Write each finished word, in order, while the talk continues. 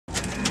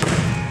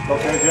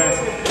Okay, Jay.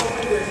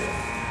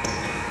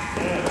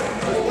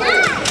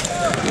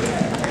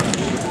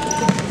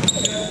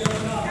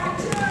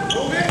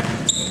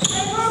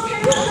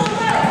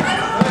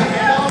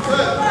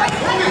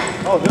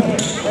 Oh, good.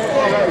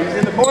 He's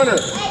in the corner.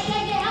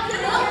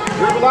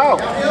 Dribble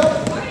out.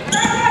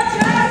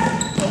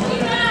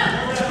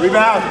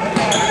 Rebound.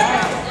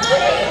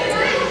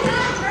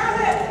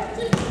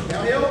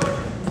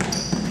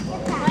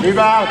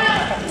 Rebound.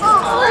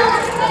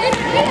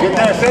 Get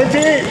there. Same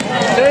team.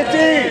 Same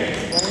team.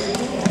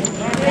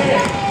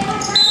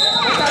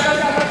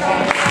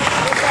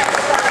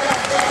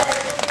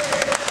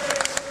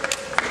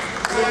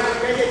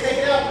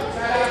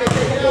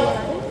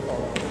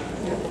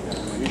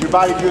 Use your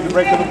body to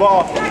break to the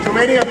ball. Too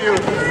many of you.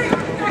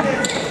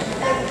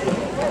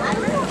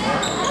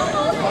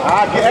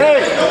 Hey,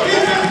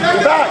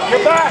 get back,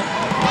 get back.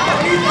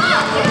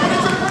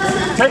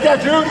 Take that,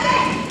 Jude.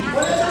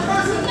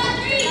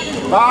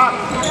 Back.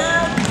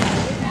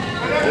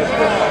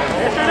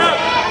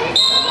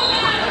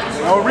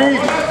 No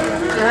reach.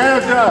 Keep your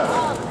hands up.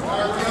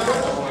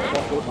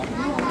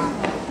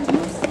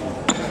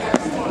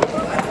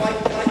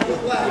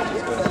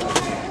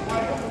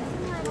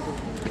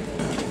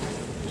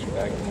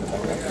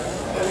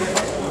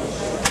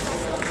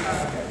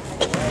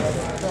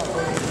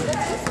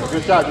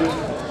 Good shot, dude.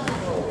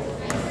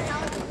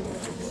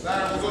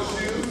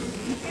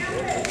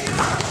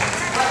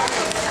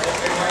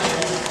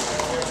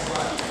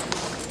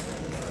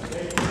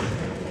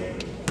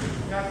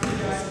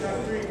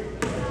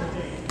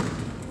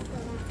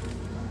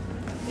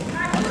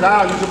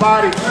 Down, use your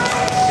body.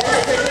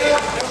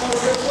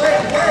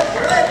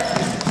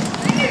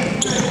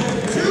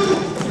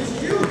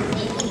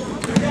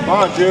 Come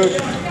on, Jude.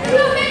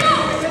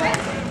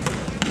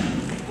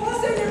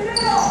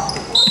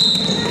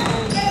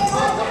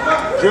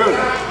 Jude,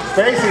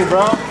 spacing,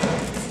 bro.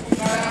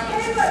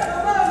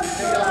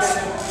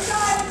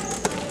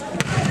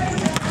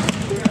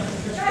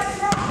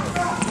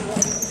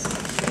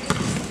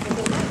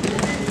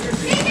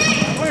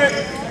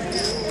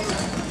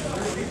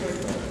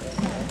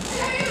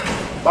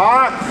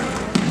 Back.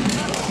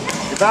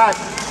 Get back.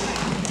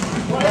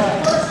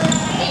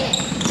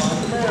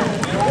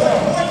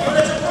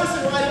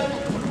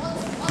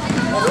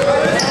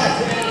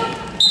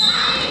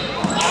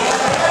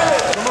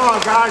 Come on,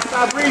 guys.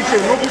 Stop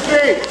reaching. Move your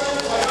feet.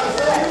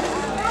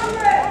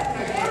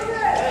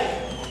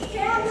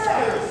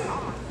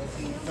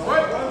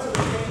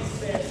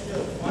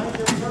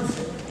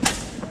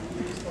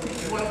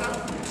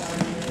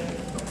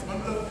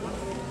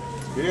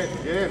 Get in.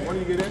 Get in. When do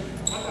you get in?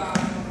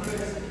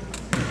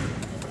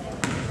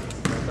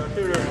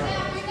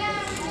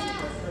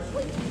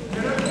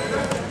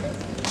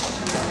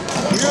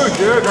 Huge,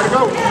 dude. Gotta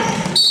go.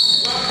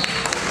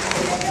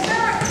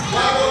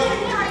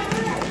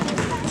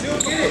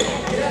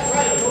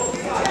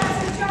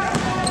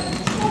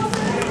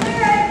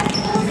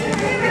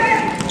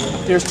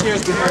 There's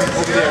chairs behind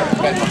over there.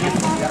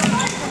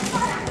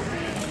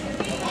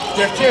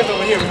 There's chairs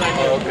over here behind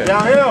you. Okay.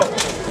 Downhill.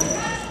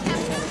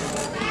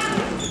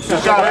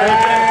 Good shot, KJ.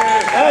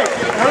 Hey,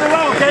 turn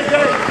around, KJ.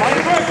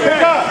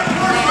 Pick up.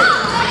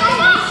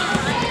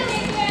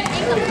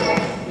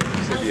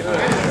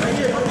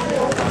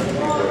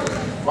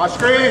 Watch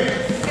screen.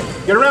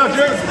 Get around,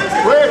 Jude.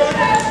 Switch.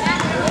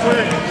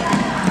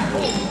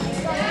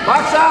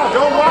 Box out.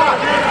 Don't walk.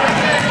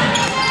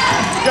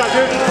 Good job,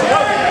 Jude.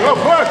 Go,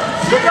 push.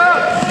 Look up.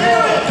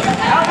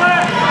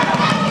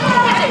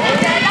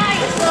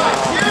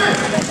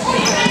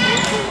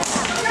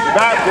 Get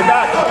back. Get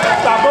back.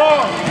 Stop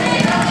ball.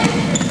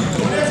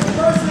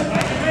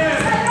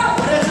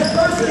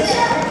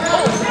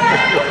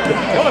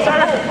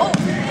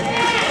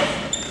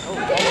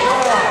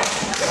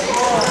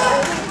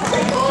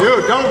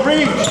 Dude, don't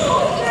reach.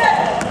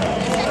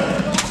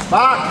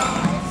 Box.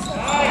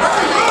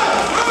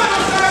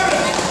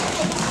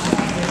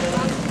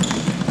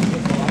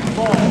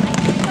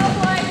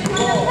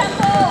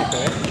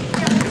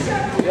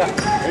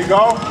 There you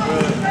go.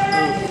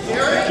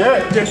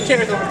 Good. There's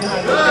chairs over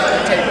behind the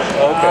table.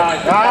 Okay.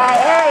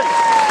 Hey,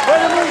 way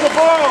to move the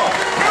ball.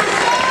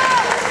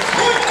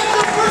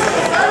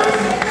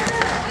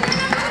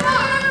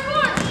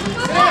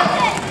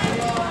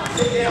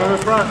 Keep him in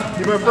front.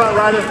 Keep him in front,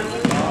 Ryder.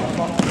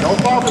 Don't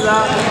fall for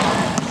that.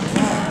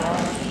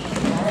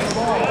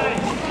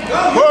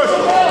 Push.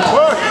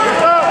 Push.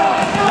 Get up.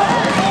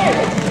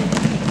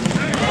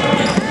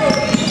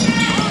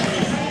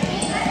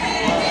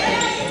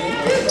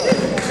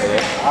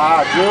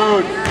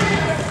 Dude.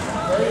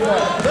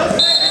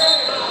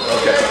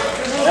 Okay.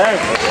 Hey,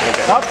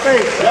 top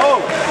face, yo.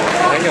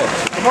 I know.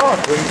 Come on.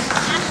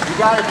 You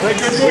got it. Break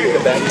your knee. The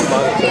bag is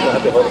mounted, so we'll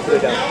have to hold it. Put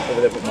it down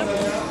over there for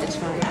monitor. It's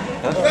fine.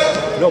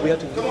 Huh? No, we have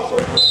to. Good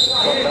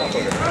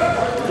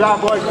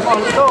job, boys. Come on,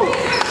 let's go.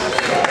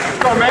 Let's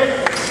go, mate.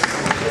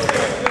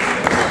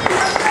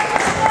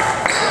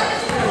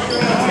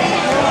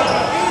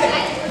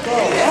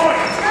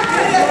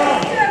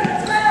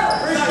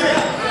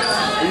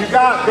 You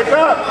got it. Pick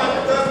up.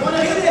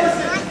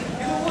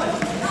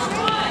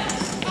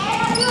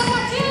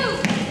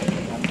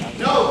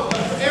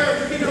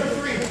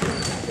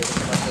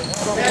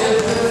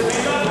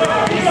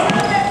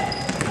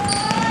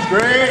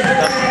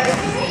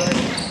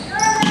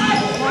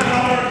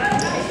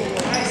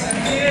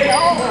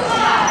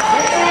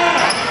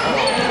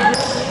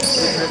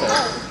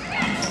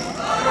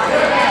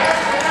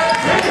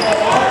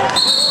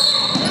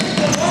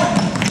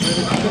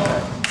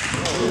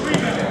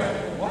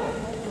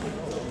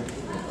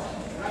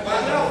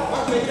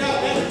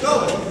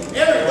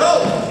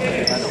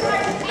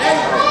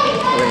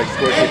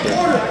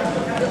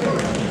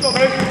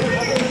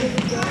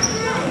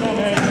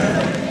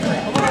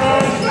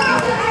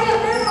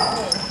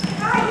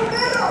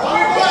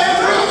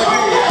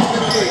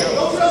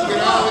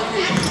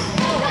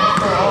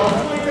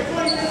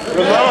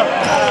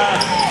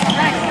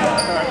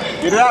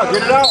 Get it out,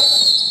 get it out.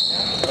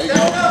 There you go.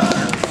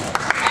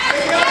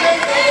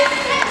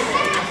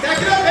 Stack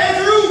it up,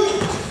 Andrew.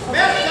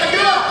 Matt, stack it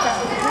up.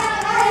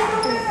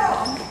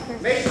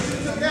 Make sure you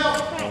sit down.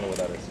 I don't know what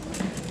that is.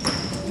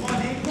 Come on,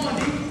 D. Come on,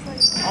 D.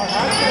 All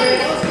right.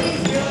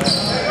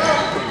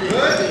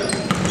 Good.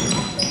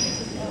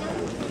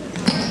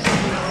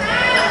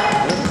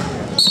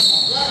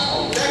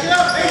 Stack it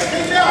up, Mace.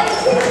 Take it out.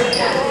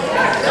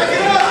 Stack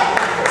it up.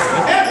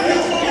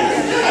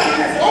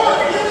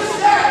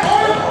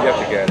 You have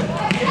to get it.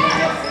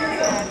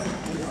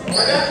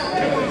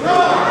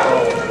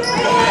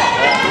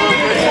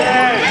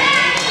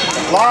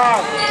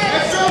 Live.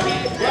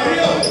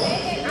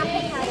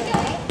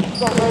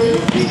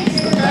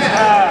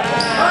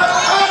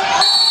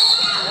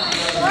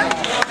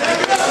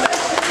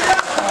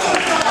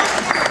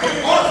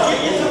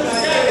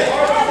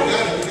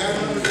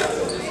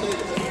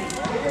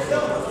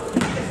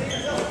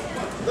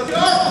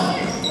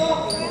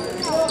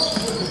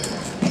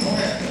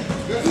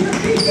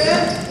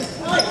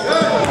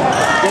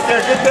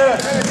 Get there.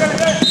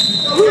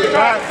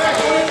 Back.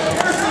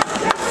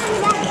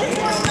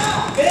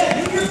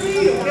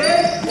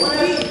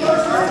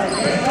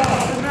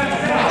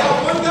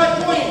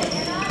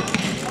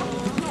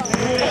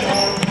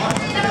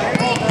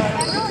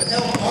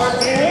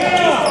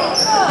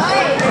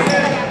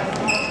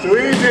 Too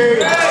easy.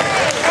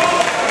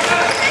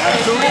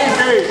 That's too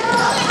easy.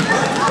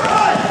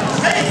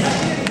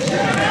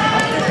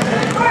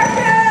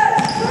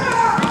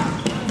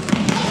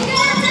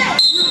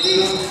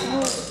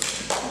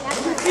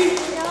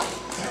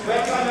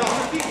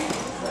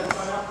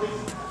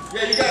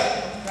 Yeah, you got it.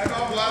 Back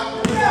off, block.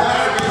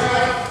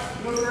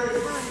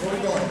 Where we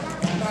going?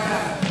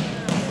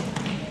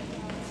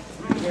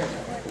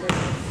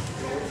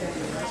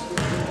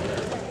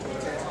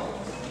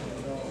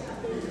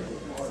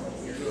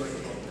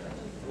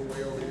 We're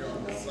way over here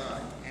on this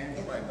side.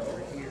 And right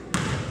over here.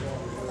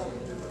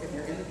 If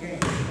you're in the game,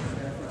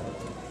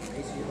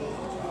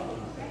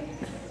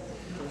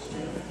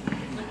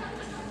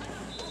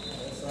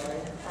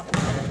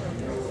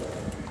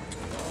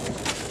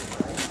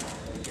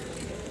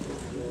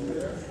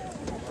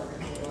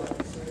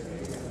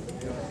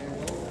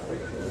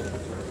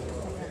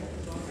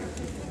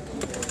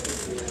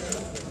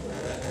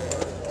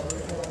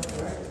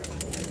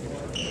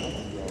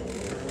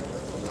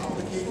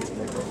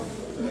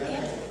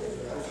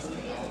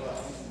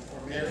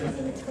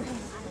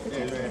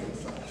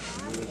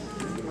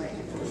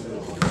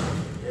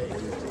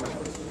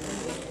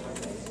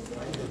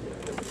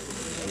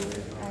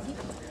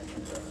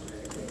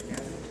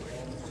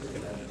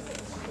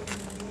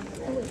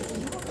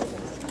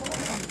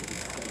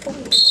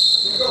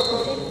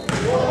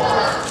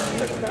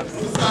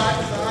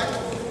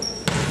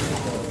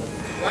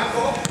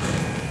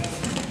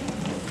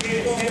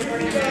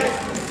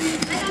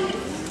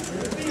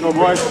 Go,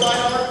 boys.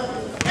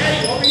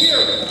 Hey, over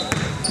here.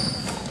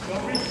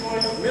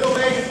 Middle,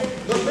 base.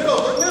 Look middle.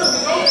 Look middle.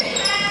 Go.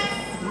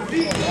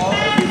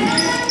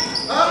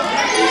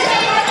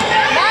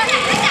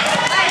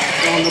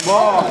 On the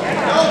ball. No,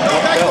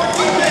 back to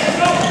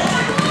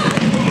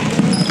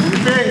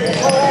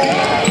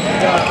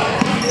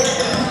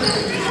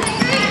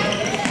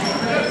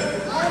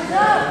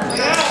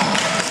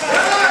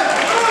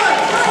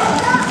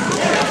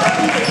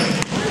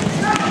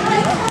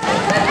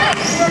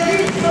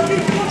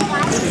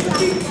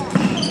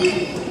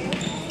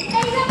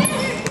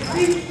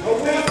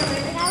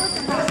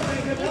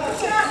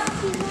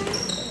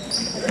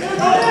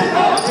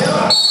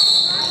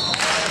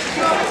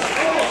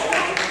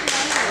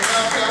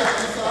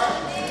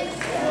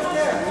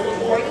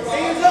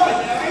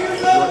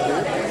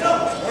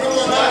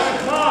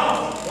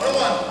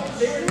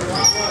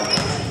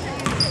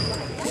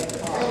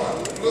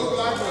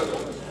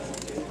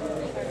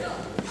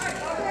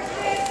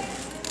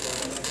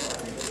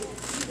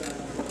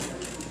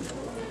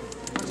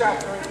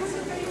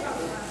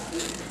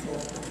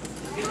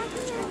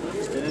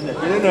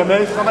Get in there,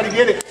 man. Somebody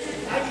get it.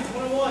 Come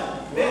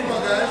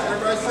on, guys.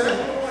 Everybody sit.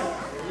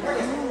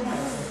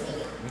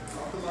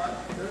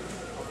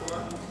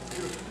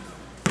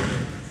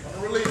 On the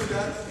release,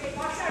 guys.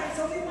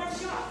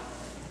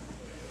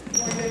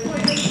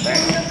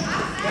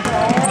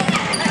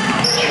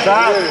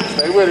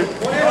 Stay with it.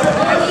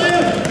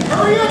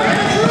 Hurry up,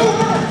 Andrew.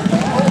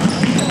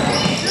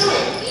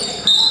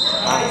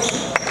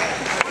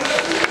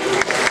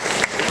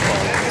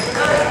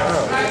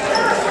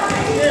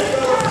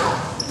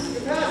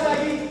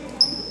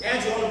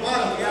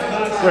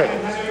 Rick.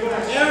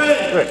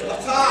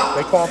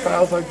 They call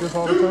fouls like this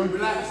all the time?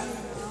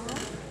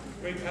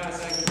 Great pass,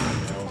 Aggie.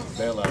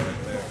 Bailout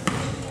right there.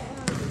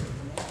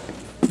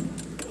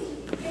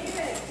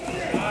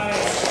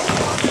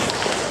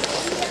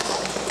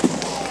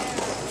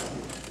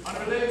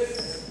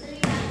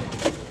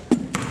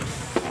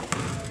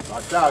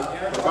 Watch out.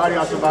 Put a body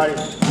on somebody.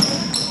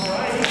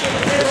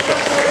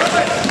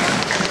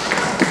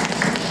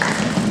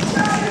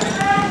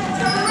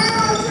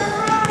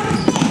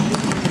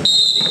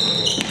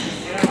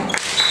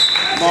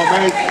 Come on,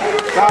 man.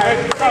 Sorry.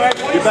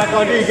 Get back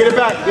on D. Get it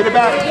back. Get it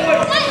back.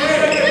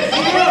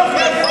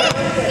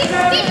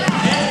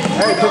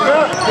 Hey, pick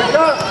up. Pick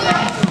up.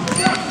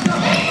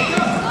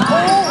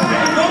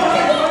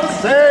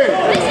 Save.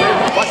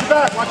 Watch your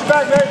back. Watch your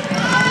back, man.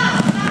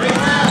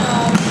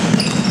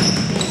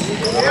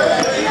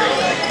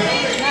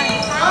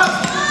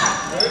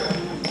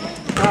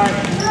 All right.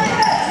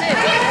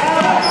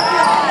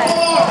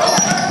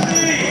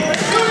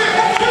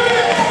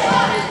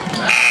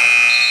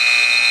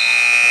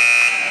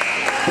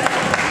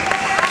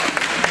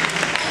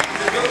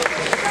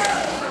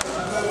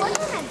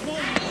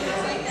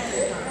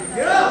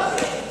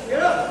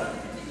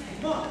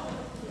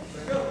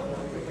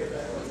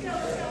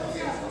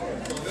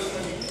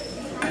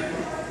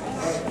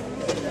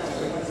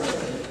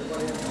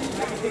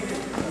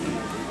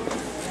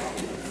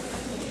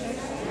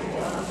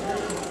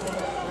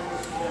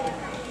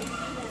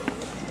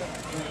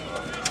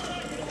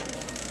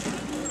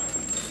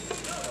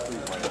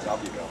 I'll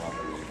be there.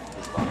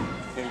 It's fine.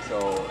 Okay, so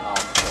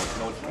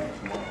no change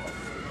tomorrow.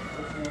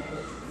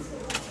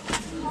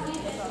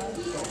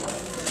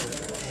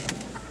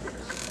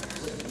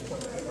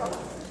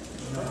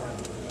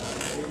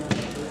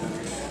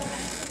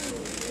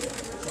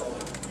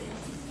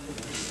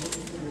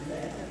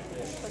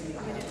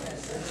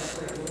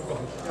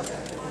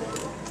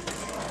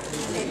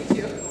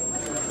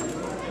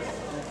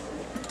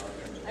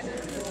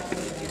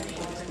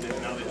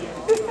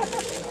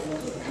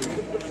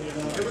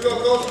 Here we go,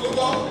 coach. Blue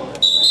ball.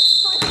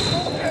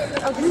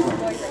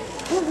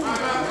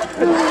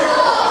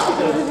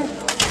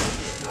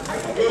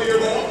 Go to your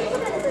ball.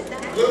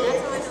 Look.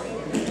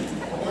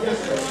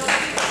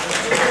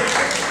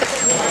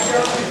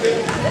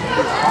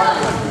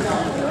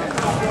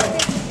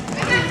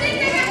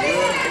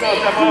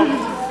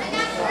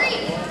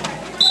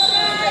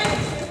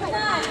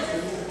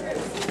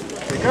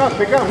 Pick up,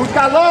 pick up. Who's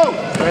got low?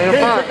 Stay in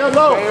front. Pick up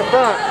low. Stay in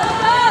front.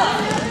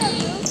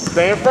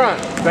 Stay in front.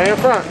 Stay in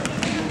front.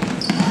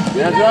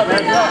 Hands up,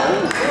 hands up.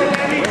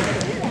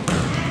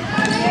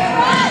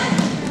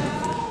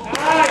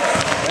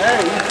 Hey,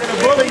 you get a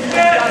bully, you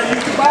gotta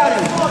use your body.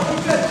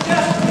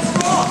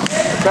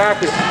 Attack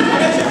it.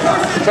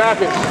 Attack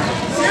it.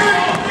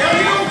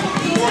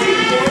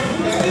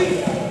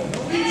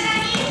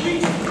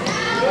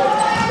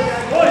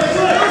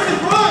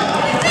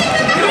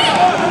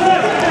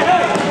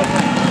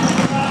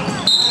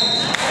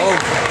 Oh,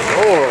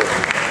 Lord.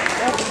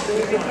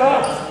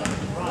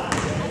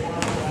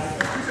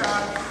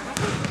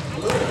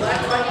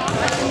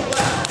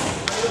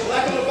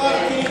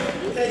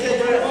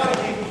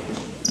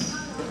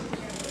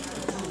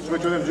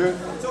 Switch with him, June.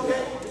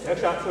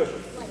 Next shot, switch.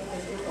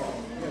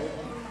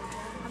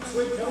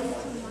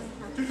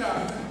 Two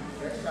times.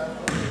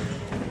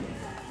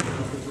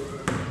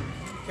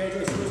 KJ,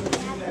 switch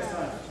with you next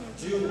time.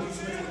 June, you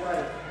switch with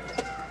Ryder.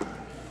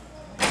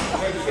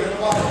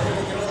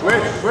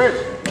 Switch, switch.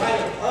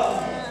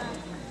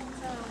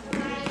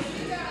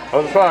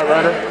 Other side,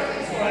 Ryder.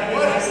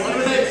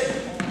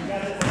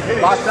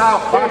 Box out,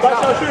 box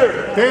out. Shooter.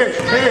 Pinch,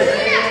 pinch.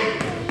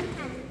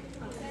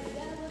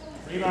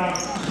 Rebound.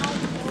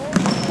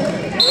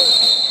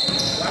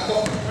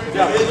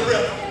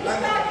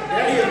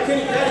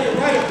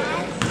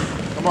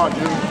 Come on,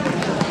 June.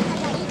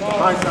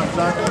 Find something,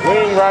 son.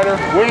 Wing, Ryder.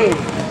 Wing.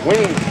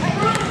 Wing.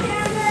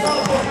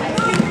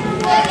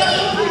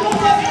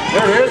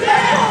 There it is.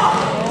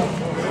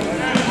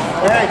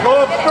 Hey, go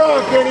up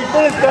strong, Kenny.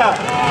 Finish that.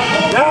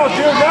 Now,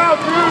 June, now,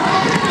 June.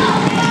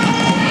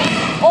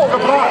 Oh, the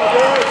block.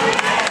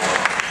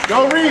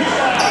 Don't reach.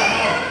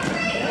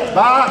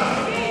 Box.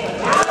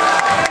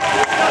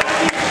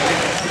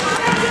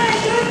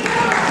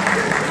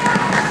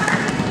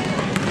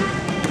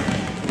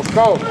 Let's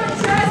go.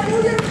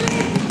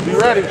 Be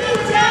ready.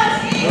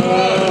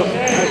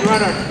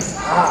 Runner.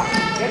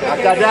 Knock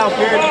that down,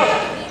 kid.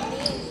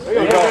 There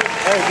you go.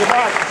 Hey, good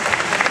luck.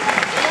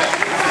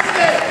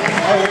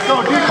 Hey, let's go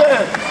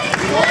defense.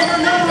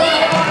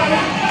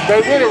 Stay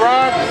with it,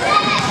 Rod.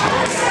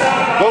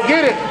 Go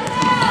get it.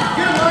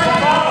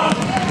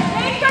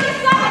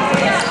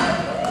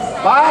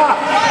 Box.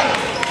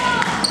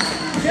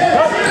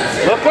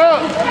 Look up.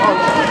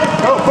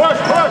 Go, push,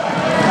 push.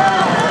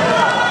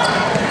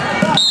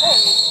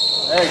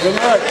 Hey, good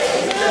luck.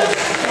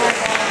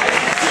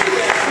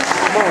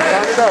 Come on,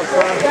 turn it up,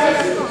 son.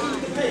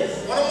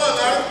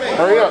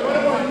 Hurry up.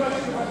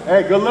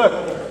 Hey, good luck.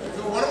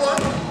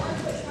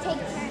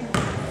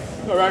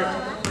 All right.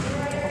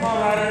 Come on,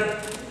 Ryder.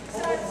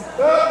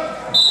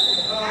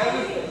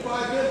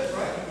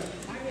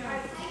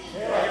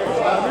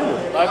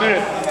 5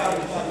 minutes.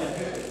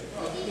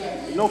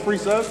 No free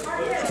subs.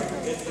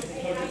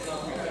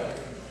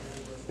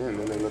 Yeah, and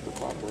then they let the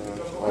clock run.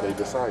 Oh, they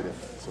decided.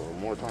 So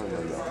more time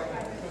runs out.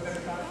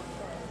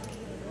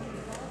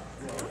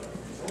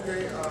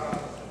 Okay,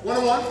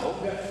 1-1.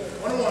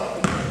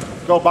 1-1.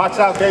 Go box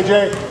out,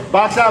 KJ.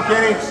 Box out,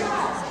 Kenny.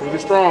 Shoot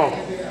it strong.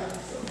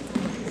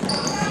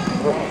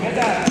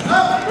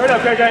 Good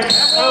up, KJ.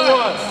 Another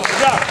one. Good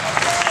job.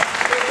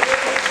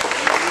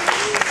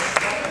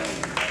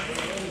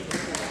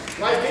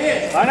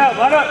 Line up,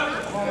 line up.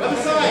 Other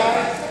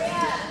side.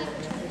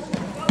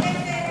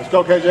 Let's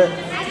go, KJ.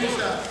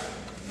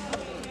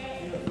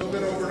 A little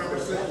bit over number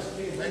 6.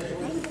 Thank you.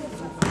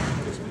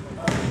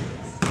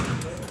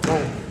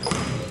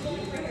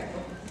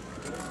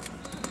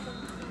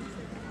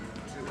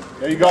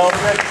 There you go.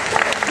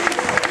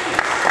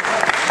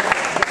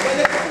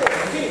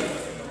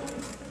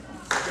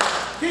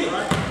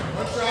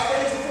 One shot.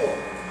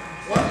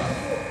 1.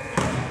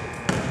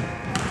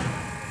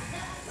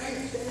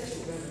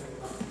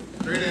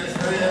 Straight in,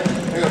 straight in.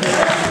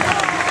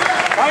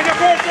 Find your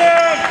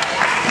person.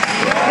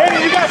 Kenny,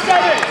 you got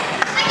 7.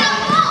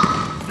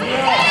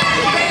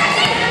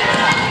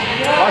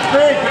 Watch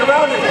screen, get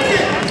around it.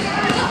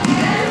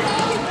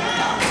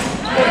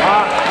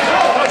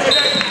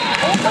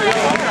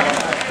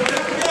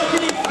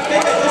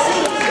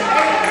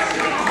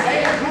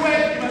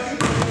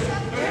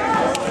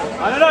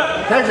 Line it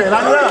up. KJ,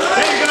 line it up.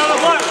 Kenny, get on the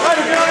block. Right,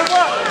 get on the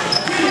block.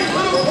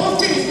 Both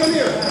kiddies come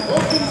here.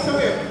 Both kiddies come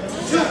here.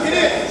 Shoot, get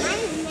in.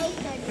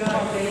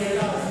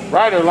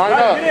 Ryder, line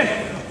Right, up. get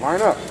in.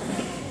 Line up.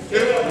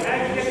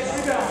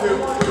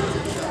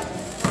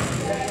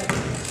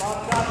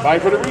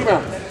 Fight for the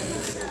rebound.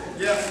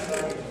 Yeah.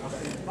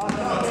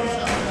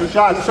 2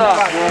 shots, 2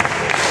 shots. man.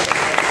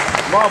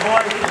 Come on,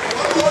 boy.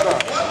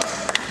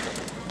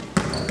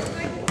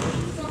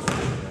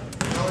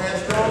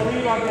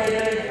 Rebound, KJ.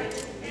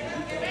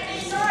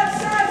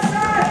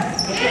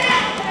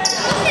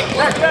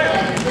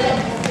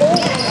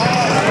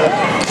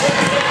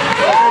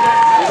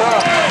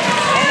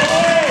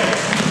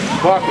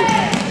 Bucket.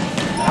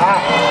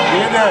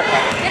 Get in there.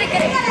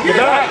 Get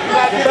back.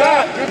 Get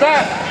back. Get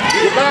back.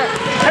 Get back.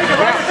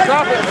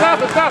 Stop it.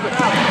 Stop it. Stop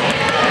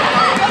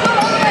it.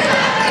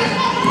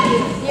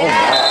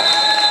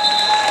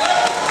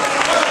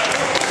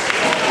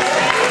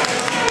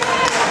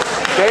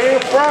 Stay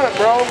in front,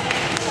 bro.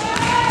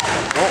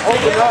 Don't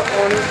open up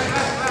on it.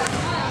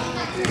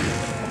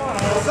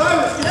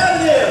 Cyrus, get out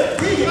of there!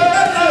 Get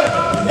out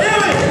of there!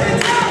 Damn it!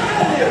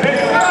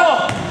 Get out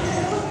of there!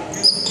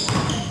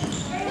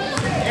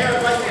 Aaron,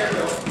 right there,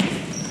 though.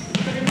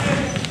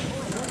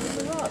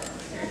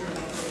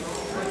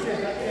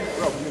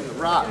 Bro, give me the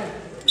rock.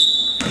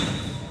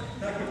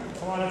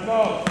 Come on, let's go.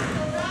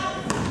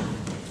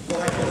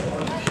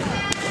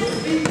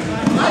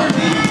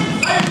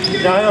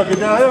 Get downhill, get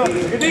downhill.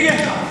 Good digging.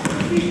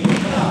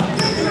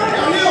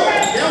 Downhill.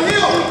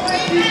 Downhill.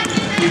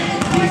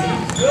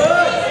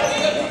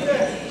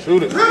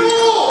 Shoot it.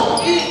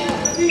 Dribble.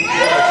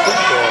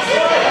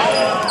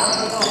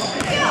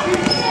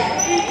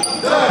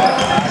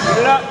 Get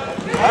it up.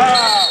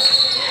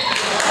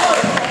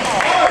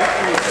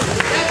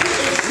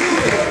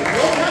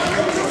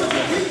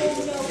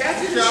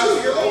 Catch it,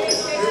 shoot. You're open.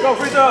 Let's go,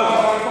 free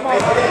throw. Come on.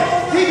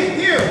 Keegan,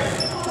 here.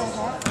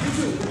 You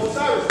two.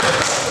 Osiris,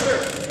 come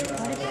here.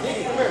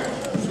 Keegan, come here.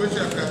 Switch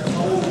up, guys.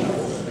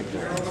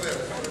 You're over there.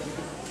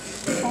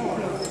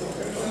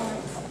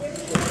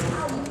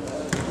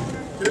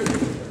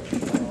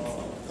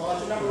 Call out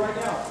your number right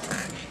now.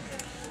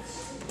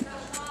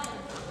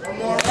 One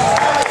more.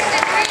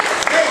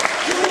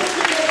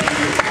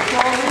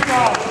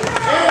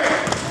 Hey, Aaron.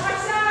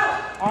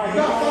 All right,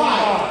 You got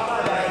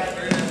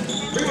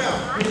 5. Rebound.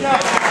 good job.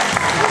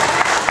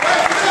 Hey,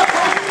 get up,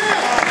 hold him in.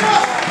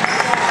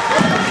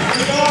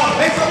 Get up.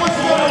 Make someone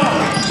score.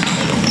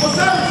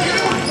 Osiris, get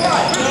it with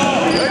 5.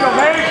 There you go,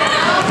 baby.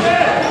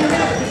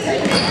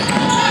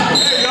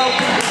 There you go.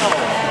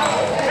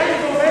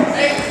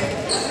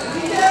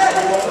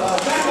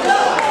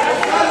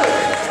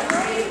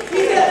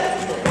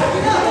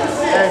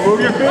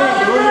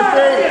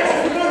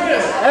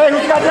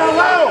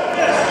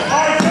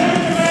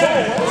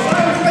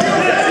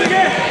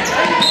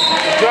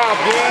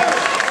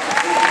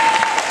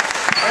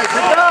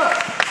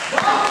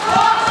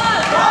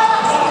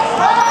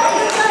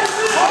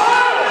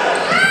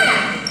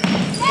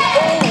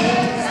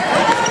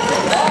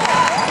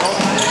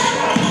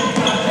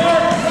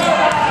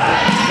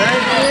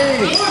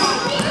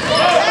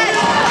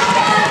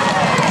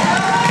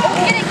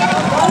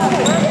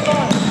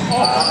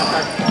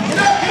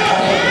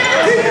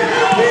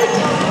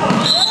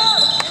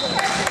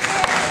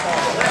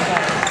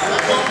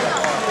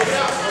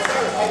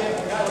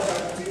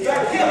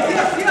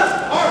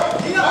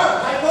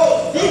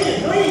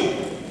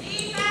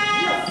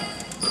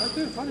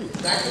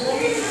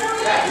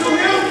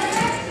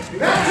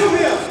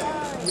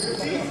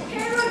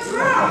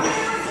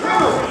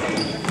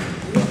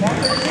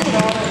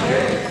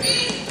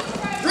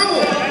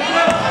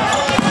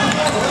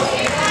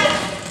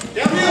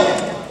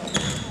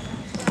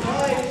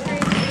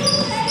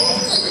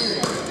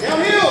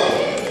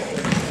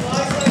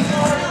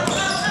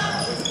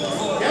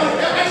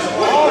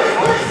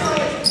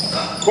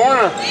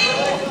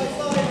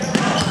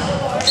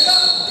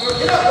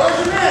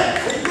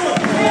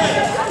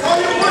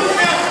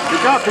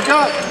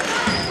 up.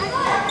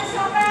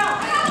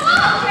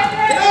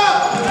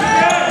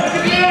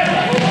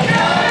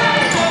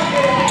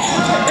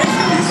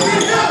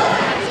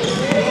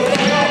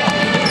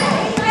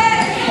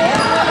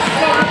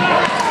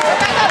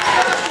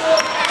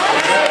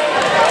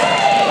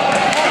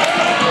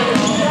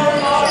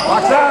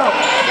 Box out.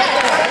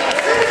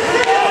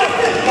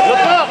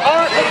 Look up,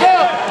 Art, look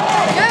up.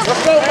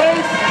 Let's go,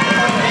 Ace.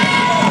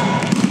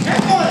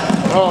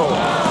 Oh,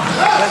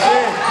 that's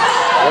it.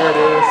 There it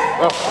is.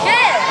 Oh.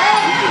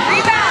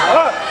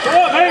 Come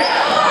on, mate.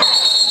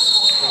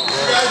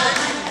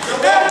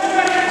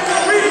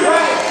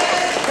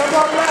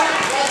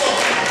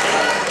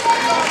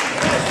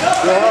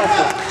 Good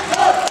hustle.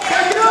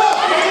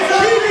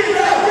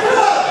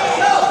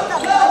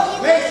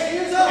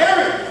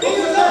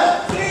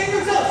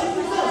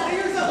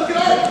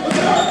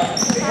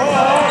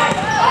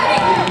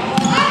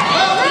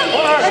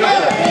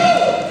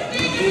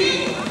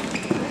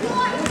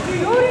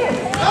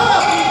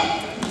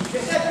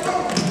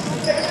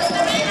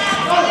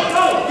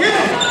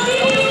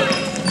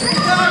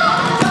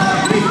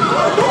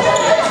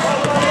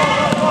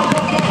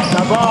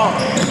 Ball.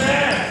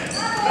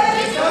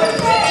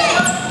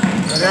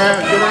 Get down,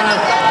 get down.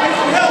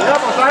 Get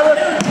up,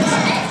 Osiris.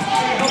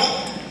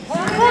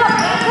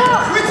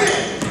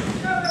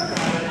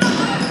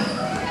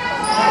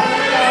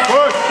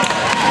 Push.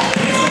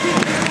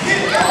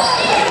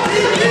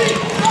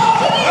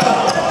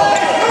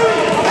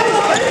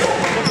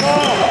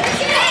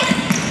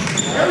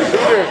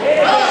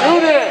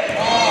 Shoot it.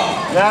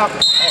 Yeah.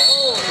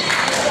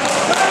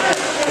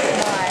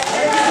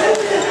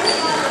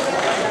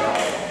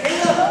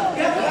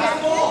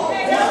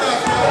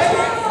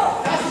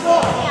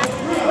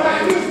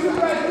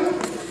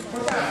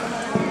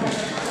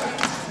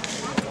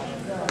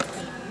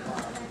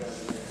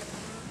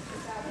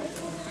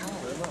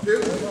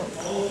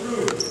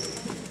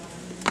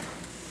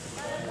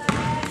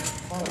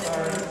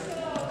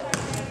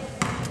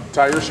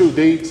 Tie your shoe,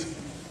 Deeds.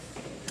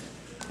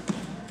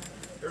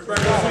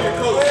 Everybody go see your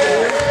coach.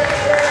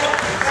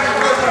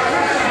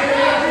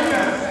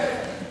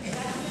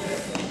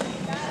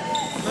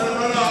 Let him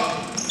run up.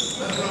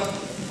 Let him run.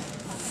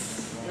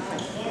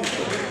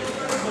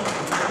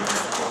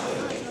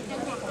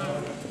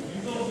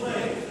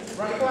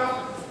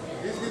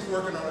 He's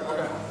working on it.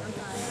 Okay.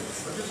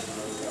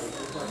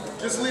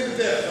 Just leave it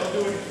there. Don't do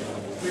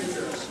anything. Leave it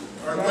there.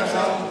 All right, one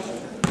shot.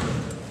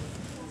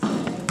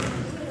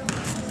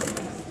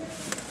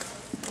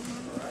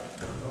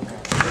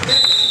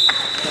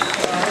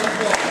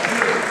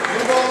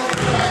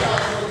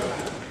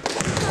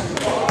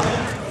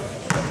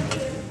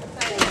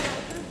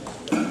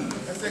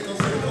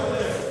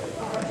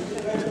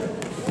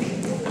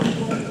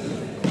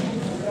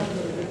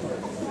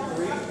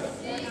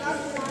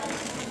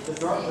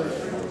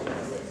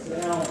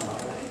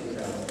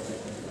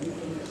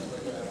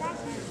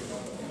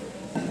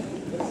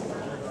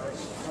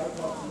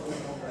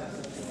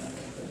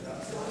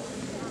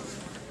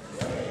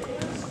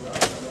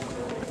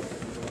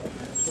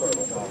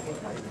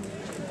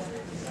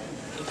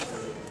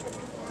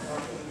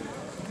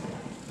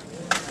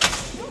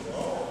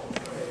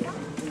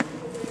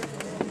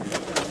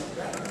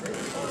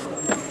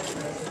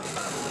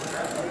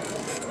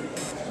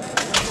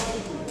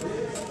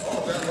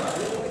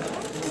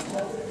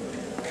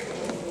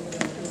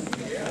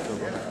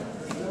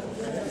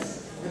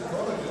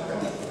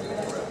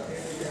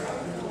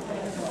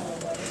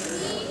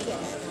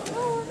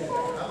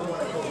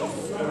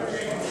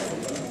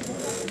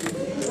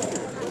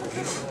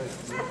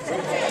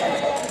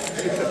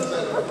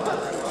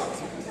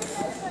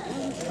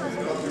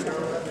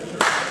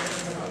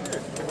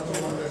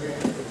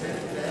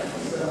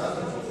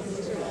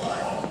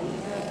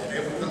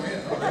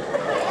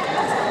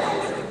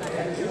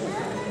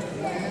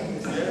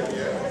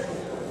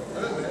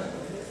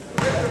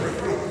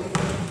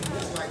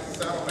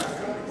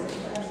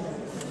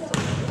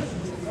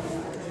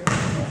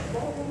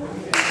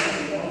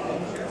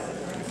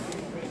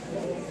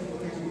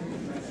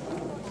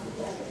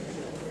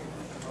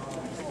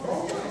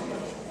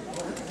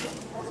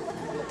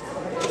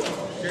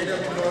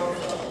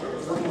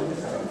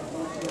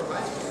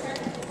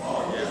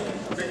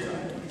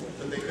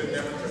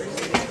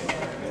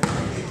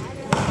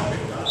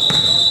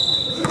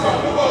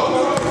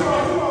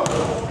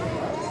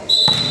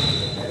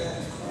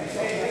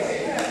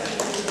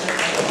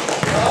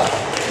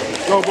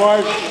 Go,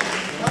 boys.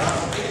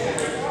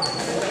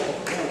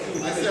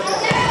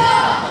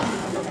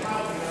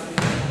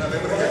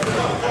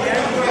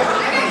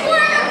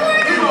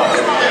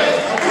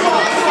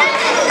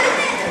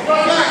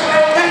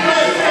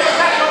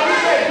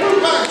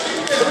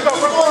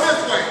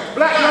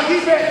 Black, on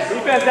defense.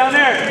 Defense down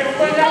there.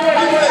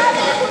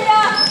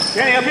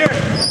 Kenny, up here.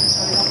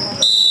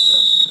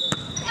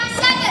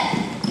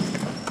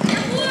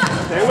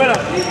 Stay with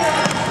him.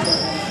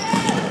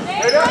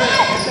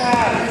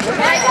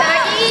 Nice,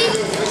 Maggie.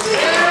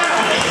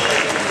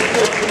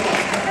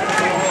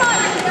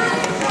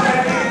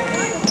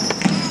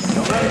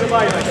 Don't let him go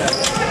by you like that.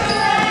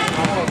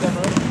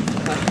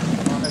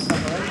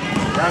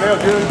 Downhill,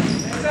 dude.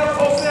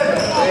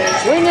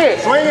 Swing it.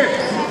 Swing it.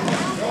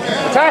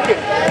 Attack it.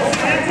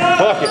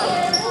 Buck it.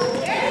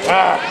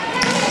 Ah.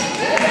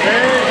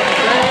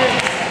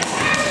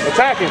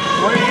 Attack him.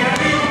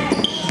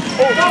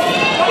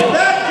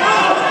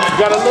 You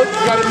gotta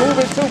move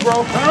it too,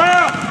 bro.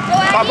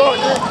 Stop going,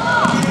 dude.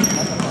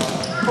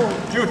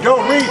 Dude,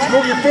 don't reach.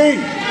 Move your feet.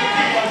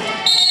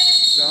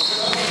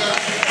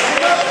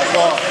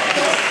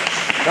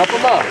 Dump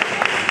him up.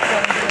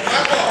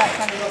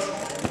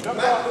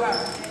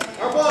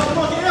 Our ball, come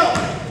on, get out.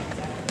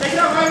 Take it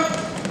out, Ryder.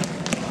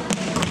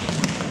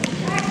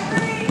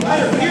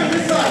 Ryder, here,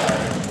 this side.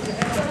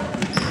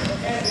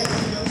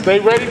 Stay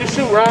ready to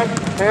shoot, Ryan.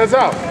 Hands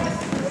out.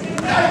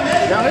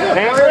 Downhill.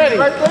 Hands ready.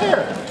 Right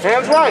there.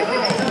 Hands right.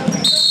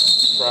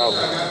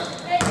 Problem.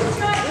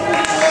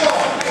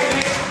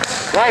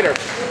 Ryder.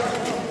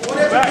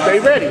 Stay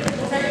ready.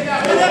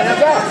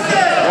 Hands out.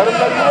 Let him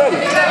know you're ready.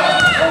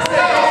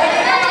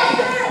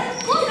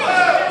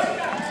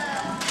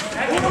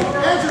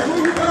 Andrew, who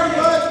you guarding,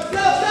 bud?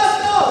 Go.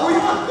 Who you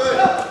want? Good.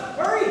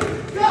 Hurry.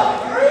 Go.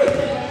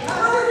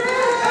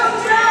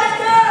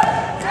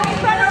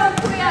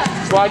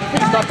 Slide your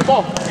feet. Stop the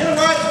ball. Get him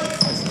right.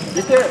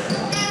 Get there.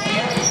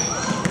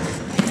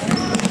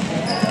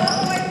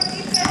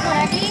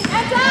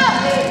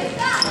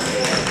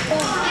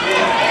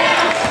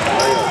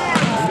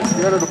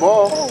 Scared of the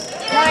ball.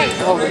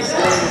 Nice. Oh, he's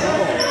scared of the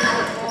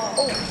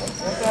ball.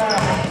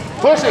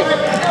 Push it.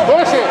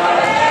 Push it.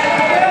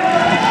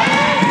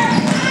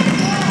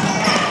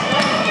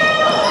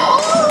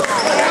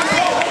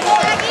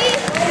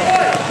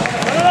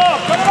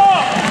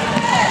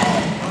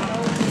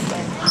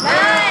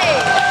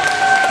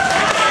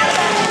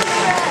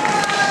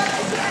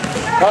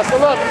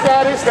 Hustle up, you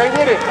got it, stay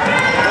with it.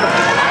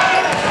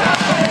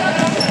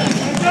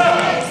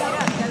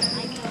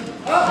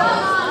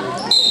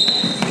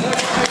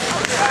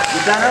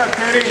 Get that up,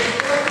 Kenny.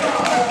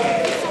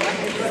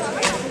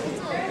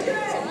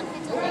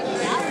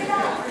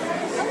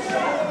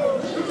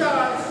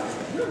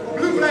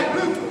 Blue, black,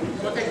 blue.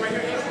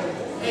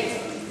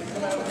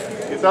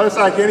 Get the other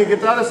side, Kenny.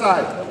 Get the other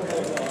side.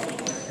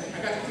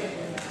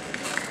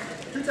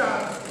 Two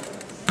times.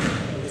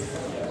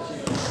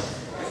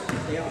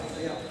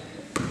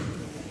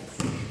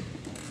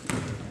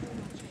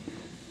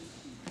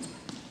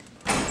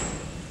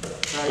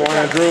 Go on,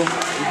 Andrew.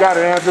 You got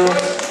it, Andrew.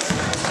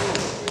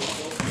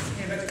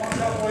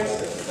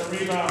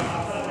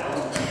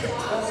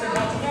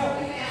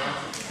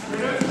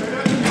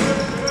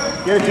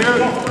 Get it,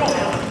 Jude.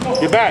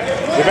 Get back.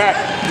 Get back.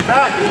 Get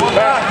back. Get one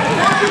back.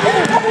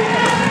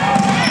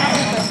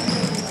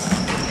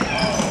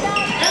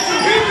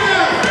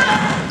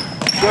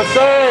 Good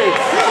save.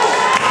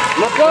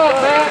 Look up,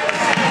 Matt.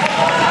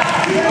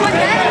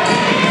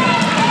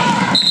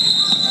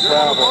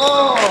 Bravo.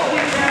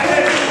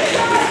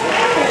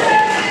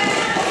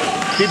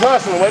 Keep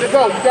hustling. Way to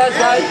go. You guys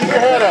got it. Keep your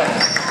head up.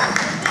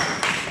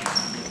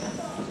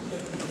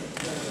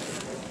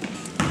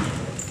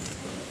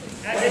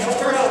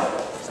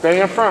 Stay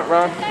in front,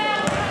 Ron.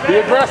 Be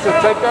aggressive.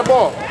 Take that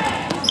ball.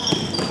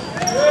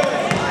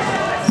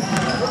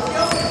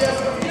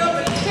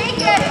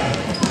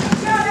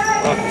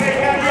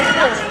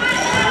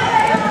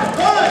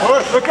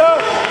 Push. Look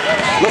up.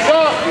 Look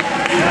up.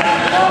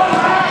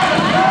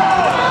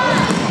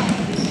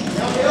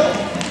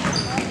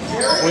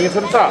 Swing it to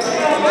the top.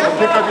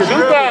 Pick up your Shoot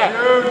dribble, that.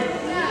 Jude.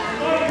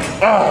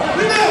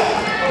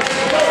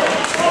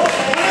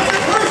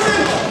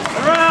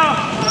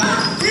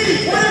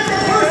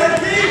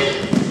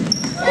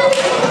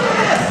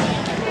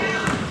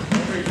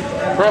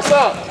 Press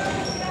up.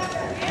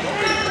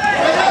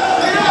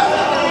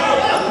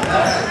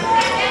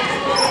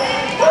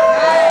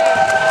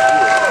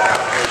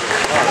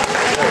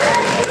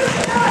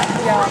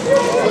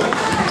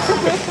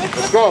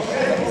 Let's go.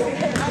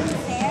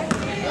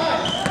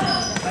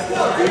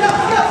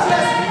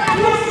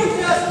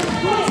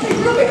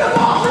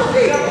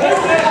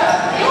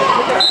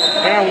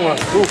 And one.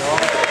 Ooh.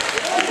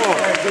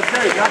 Good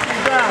take. Knock him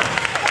down.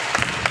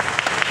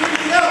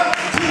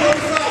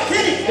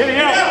 Kenny,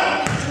 out.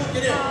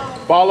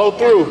 Follow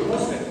through.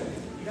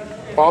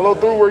 Follow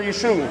through where you're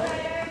shooting.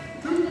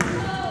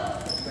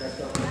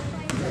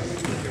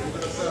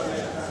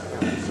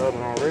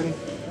 Subbing already.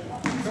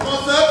 Come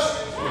on, subs.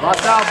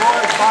 Box out,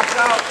 boys. Box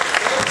out.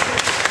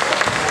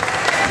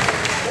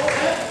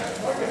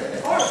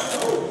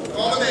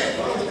 Call the name.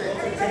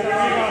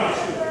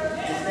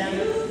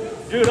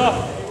 Dude, up.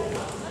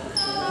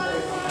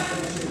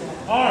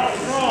 Hard,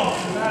 strong.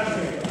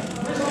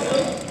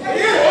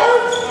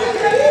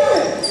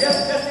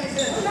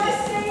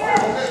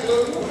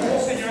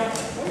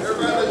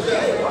 Everybody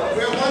legit.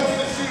 We have one to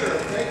the shooter,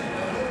 okay?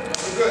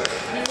 We're good.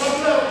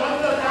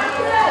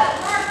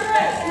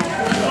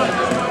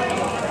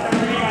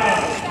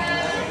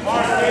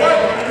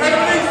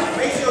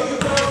 Make sure you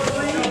go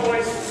three. Do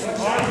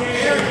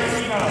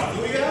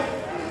we have?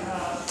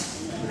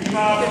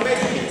 Make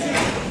sure you two.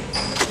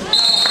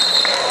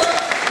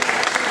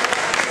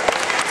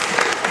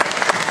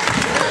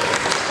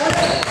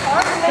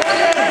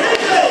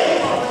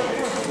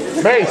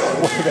 Base.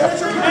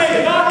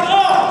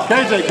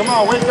 KJ, come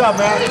on, wake up,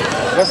 man.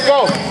 Let's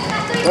go.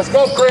 Let's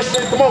go,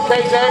 Christian. Come on,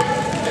 KJ.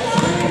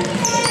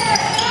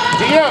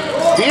 D up.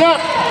 D up.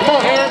 Come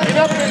on, Aaron. Get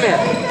up in there.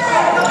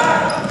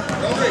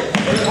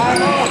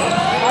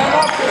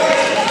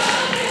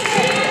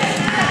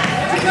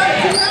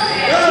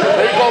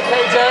 There you go,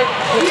 KJ.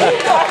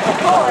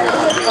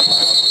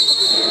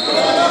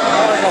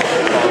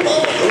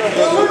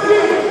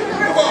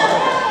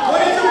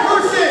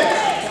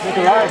 Make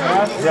it live,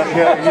 man.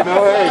 Yeah, you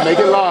know, hey, make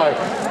it live.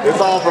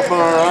 It's all for fun,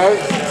 right?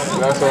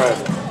 That's right.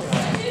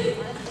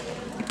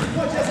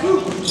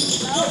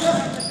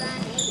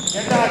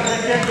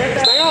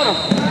 Stay on him.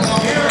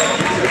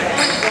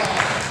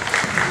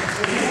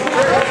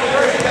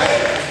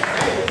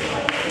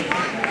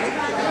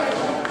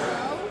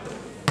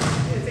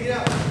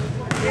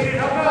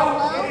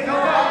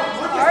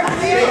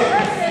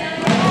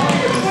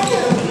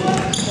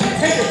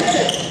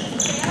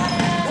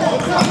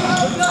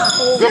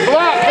 Good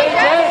block,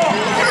 KJ.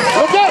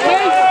 Look up,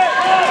 man.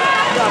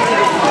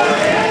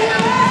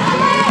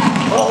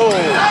 Oh,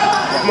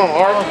 come on,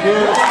 Art.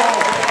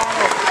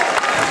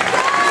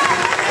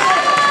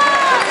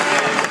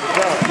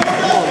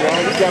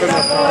 Got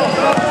enough time.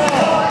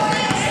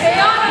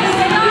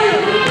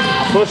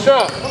 Push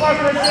up. Come on,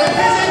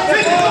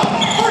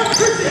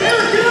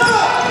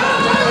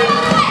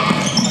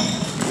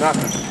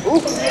 nothing. Ooh.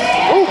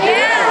 Ooh.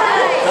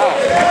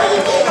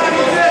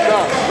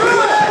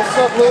 What's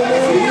up, little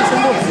man? Get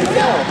some more. Sit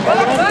down.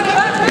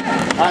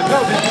 I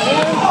know. Did you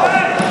win?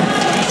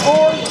 You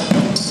scored?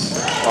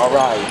 All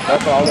right.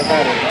 That's all that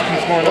matters. You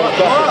scoring on the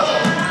bucket.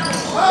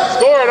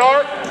 Score it,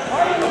 Art.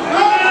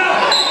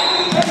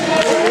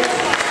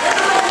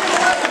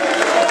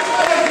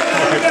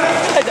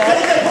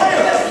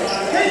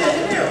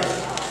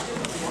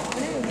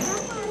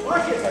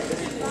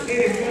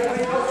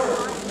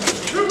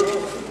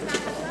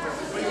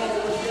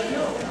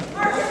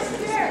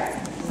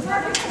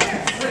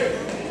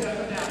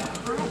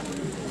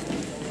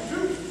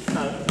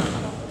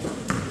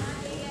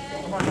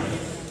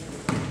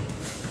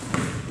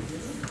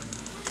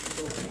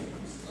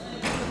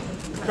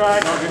 Try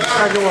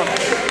good one.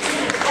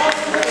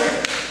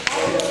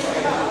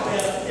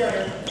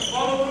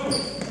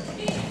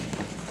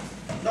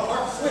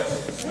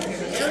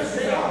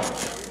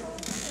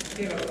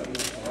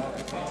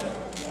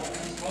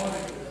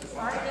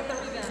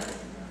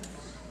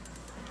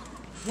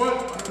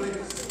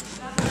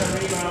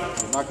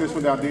 Knock this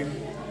one down, D.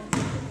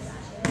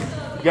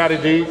 You got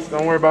it, D.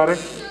 Don't worry about it.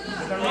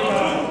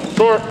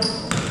 Short.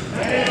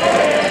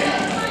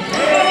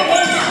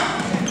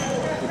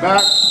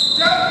 Back.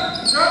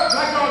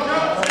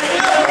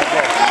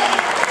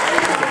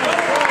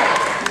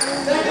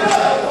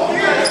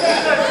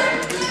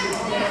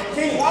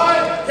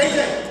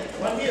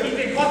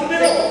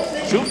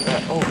 Shoot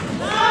that. Oh.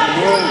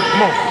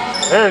 Come on.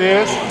 There it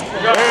is.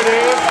 There it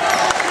is.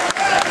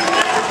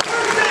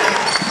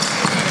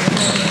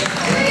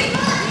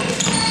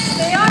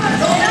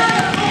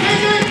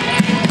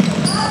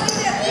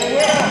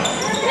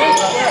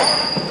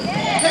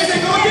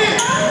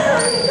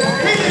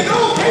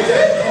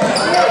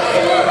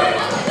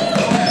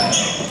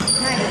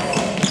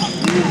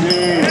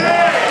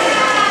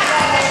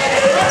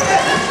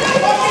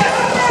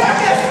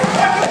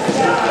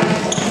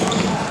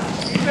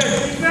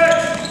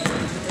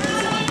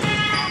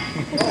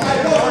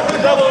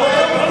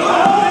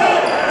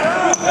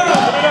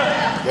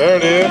 There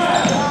it is.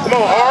 Come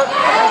on, Art.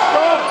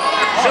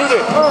 Shoot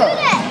it.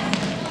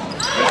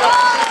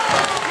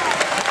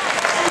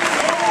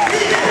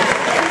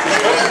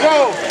 Let's go.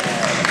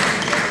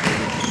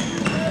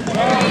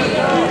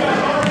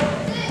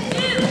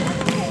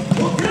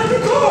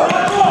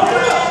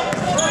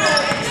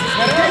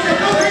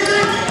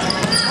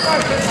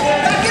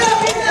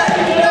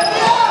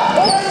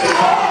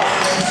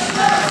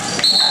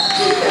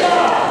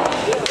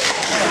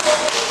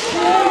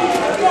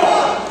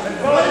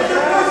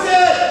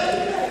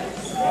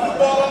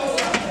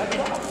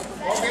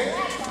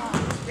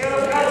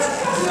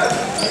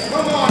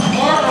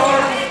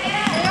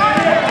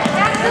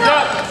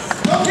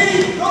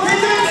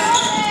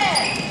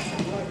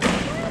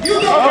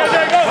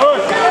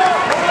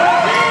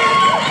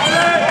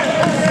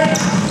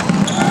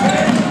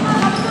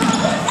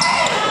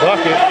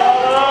 Bucket.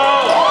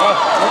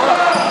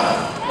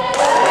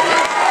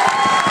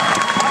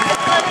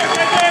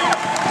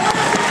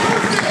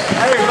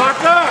 Hey,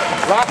 lock up.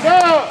 Lock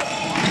up.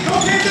 Go,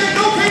 KJ!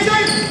 Go, KJ!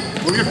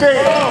 Move your feet.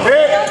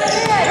 Hit.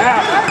 Yeah.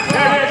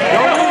 Give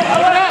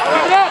it up.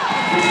 Give it up.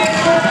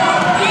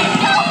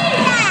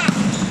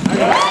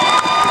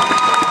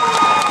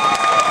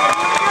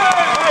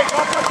 Hey,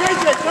 go for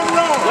KJ. Come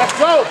along. Let's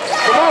go.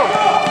 Come on.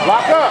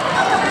 Lock up.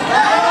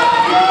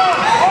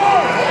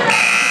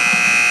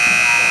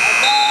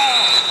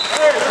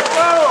 Hey, let's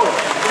go.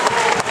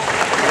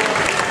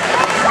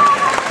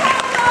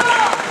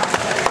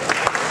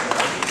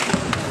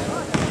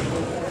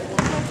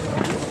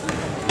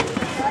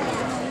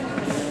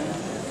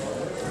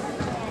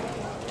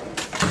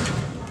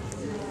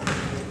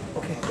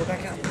 Okay, go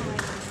back out.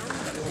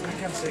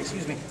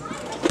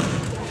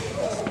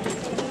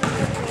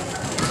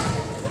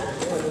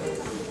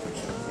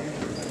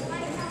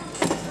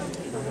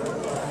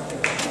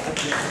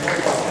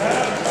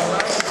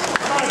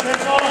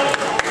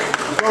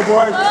 Go,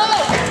 boys.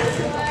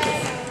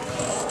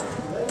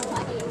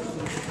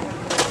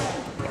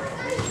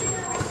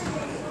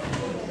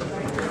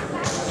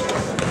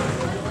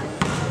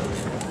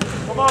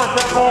 Come on,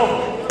 Tempo.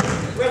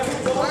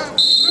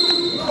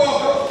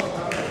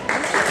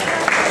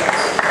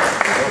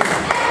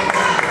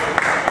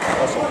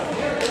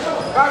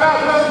 Back out,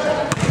 man.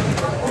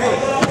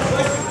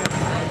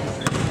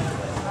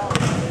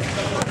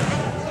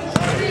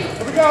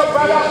 Here we go,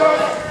 back out, man.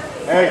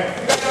 Hey.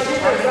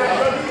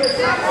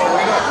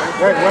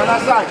 Hey, run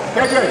outside.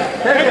 Take it.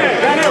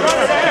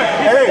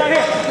 Hey.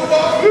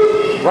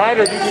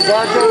 Ryder, you can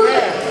guard your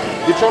man.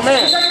 Get your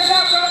man.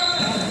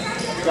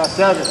 You got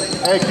 7.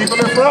 Hey, keep him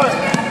in front.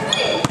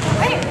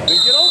 Then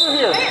get over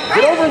here.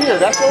 Get over here.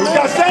 That's your We man.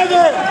 got 7.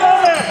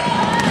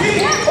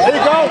 There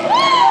you go.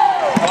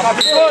 Off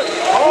his foot.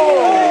 Oh.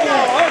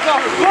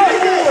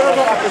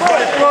 Off his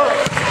right foot.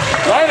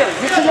 Ryder,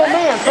 get to your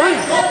man. 3.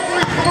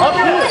 Up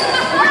here.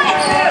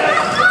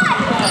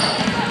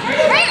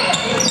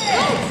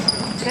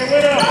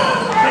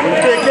 Move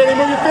your feet, Kenny,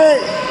 move your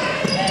feet.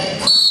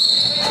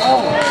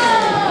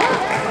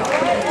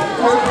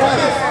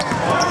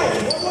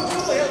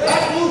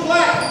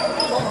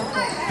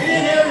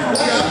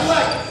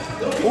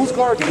 Who's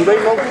guarding? Do they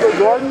know who they're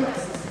guarding?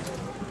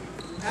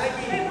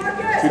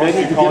 Do they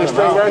need to get it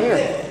straight right here?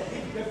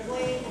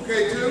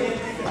 Okay,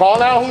 2.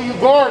 Call out who you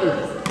guarding.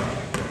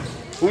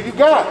 Who you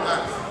got?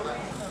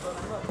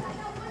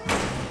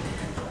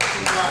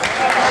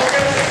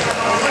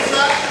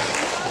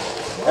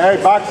 Hey,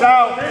 box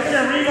out.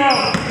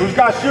 Who's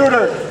got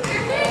shooter?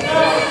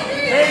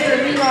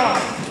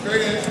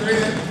 Straight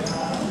in.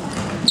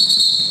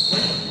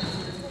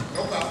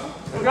 No problem.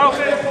 Go,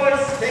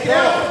 boys. Take it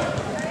out.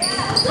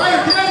 Ryan,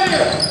 get out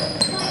here.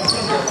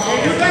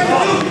 You back to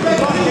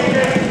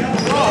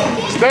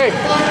 2. Stay.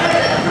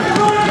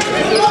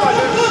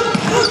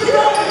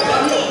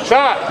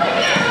 Shot.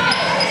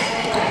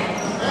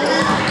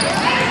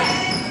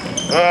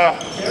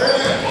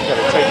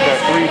 Gotta take that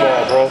 3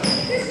 ball, bro.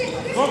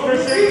 Go,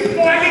 Christian.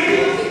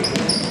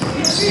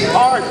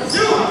 Hard.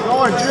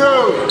 Going,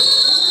 Jude.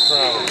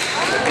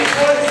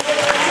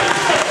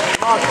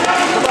 Come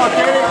on,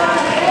 Kenny.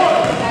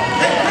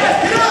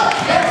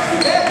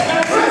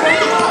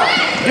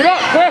 Get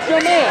up, press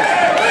your man.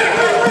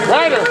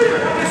 Ryder.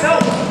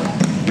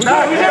 Get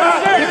out.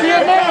 Get to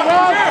your man,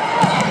 Ron.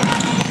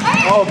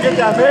 Oh, get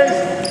that, man.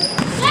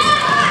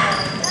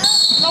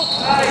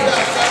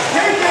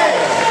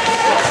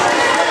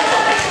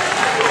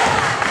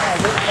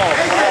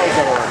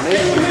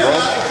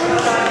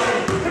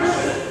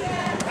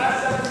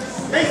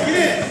 Hey, get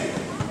in.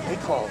 They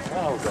call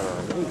fouls that are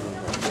amazing.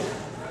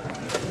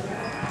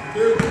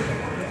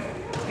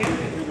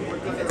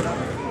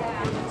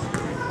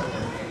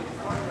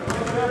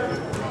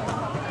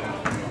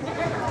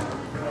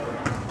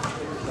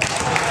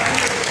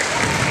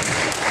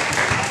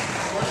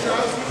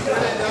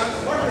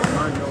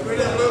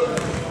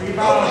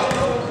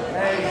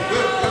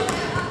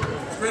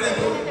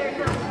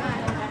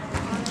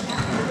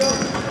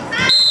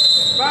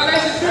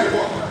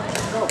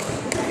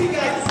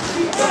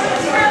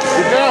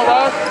 Get down,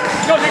 Rod.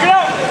 Go, take it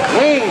out.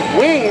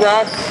 Wing,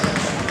 Rod.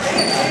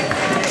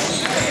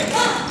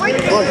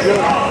 Keep going,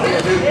 Jude.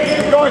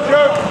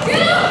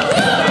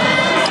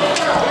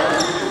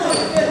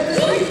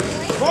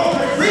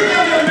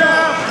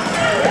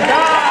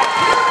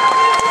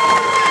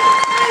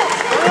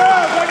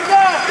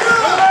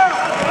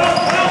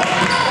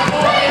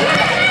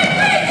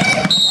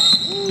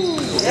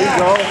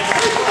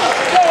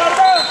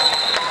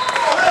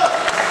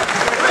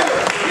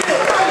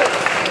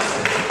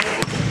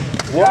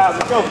 Yeah,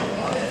 let's go.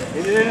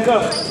 Get it in and go. All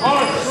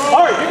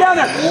right, get down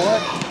there.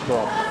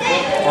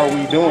 What are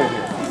we doing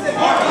here?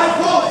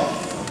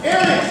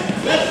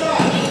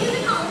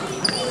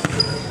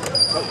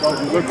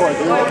 Look for it,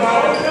 dude.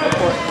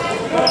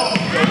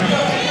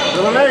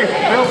 Little Nate,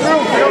 feel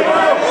through.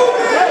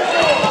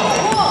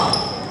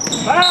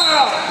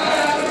 Foul.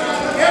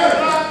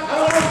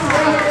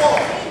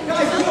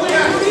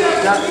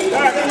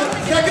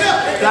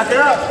 Jack it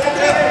up.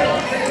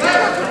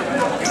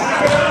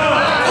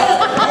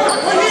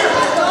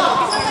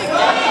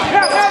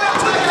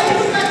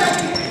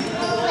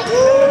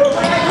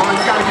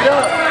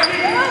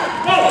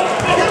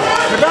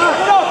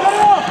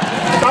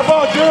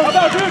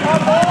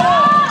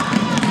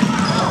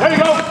 There you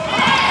go.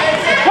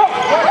 Go.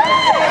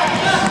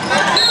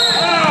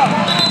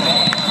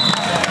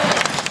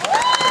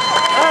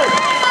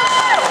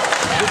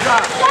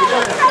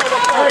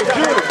 Hey,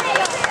 Jude.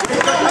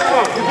 Good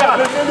job.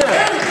 Put it in there.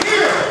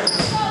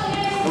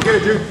 Go get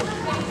it, Jude.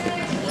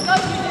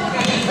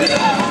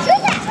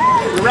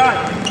 You're right.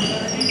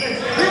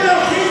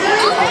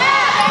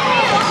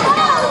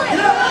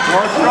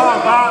 More strong,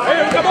 Bob.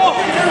 Hey, come on.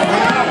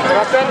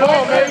 Got that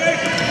ball, man.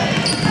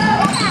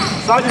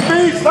 Slide your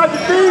feet. Slide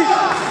your feet.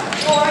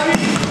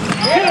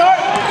 Get it, Art.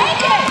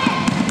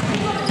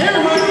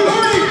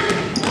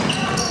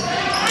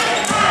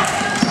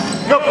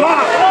 Good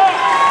block.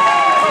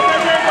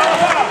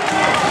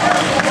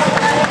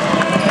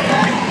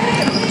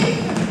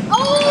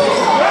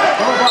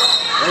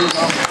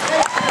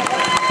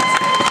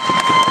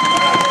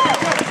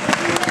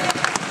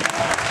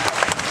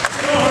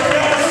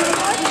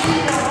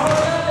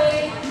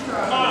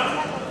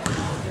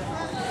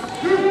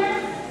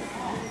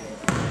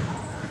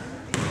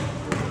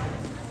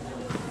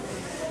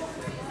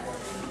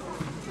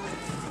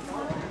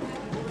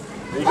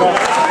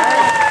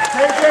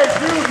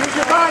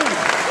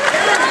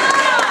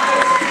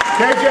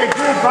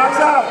 Box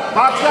out.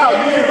 Box out.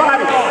 Use your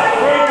body.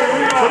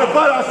 Put a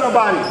butt on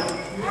somebody.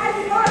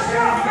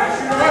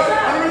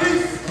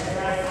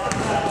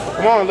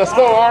 Come on, let's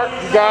go, Art.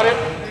 You got it.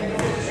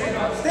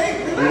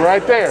 You're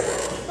right there.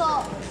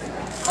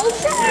 Oh,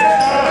 shit!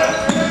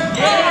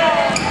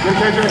 Good,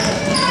 KJ.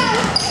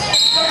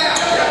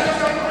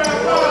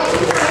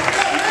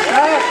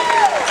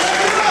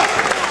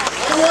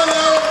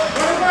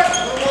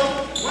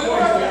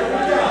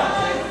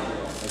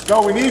 Let's go.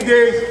 We need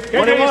these.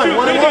 1 and 1.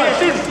 1 and 1.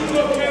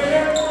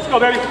 Let's go,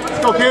 baby. Let's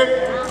go, kid.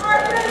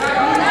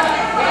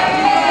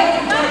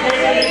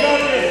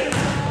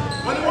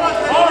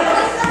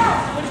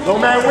 No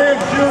man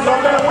wins, Jude. No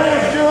man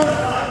wins, Jude.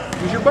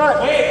 Use your butt.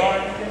 There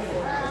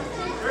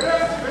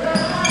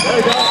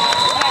you go.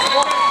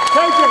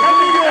 KJ, come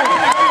in.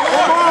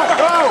 Come on,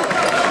 go.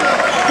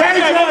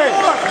 KJ.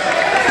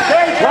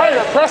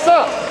 Ryder, press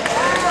up.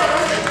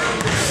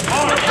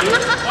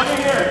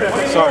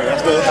 Sorry, I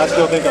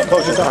still think I'm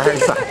coaching.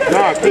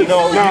 Nah, stay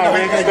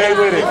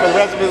with it. For the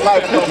rest of his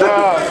life.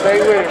 Nah, stay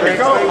with it, Rick.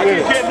 Stay with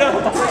it.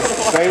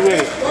 Stay with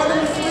it.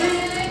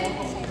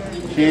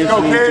 Kids need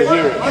to hear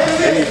it.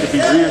 They need to be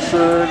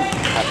reassured,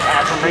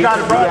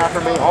 affirmation,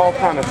 reaffirmation, all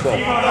kind of stuff.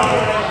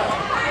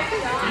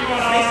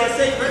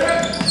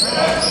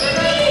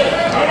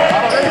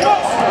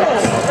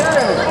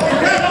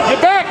 Get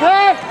back,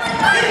 Brad!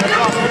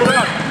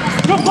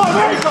 Good ball,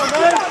 there you go,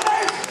 man.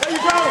 There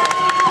you go.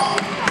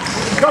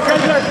 Go,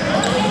 KJ.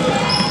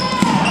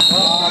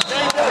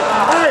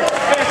 Hey,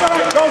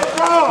 go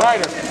strong.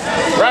 Ryder.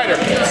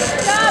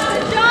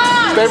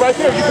 Stay right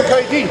there. You can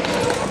play deep.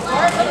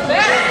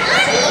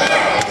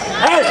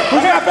 Hey,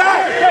 who's got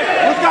back?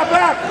 Who's got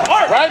back?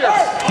 Ryder.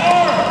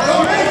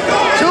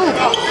 2.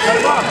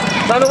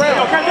 Turn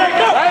around.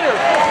 Ryder.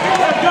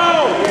 Let's go.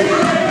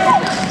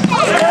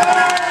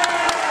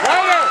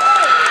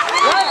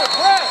 Ryder,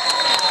 press.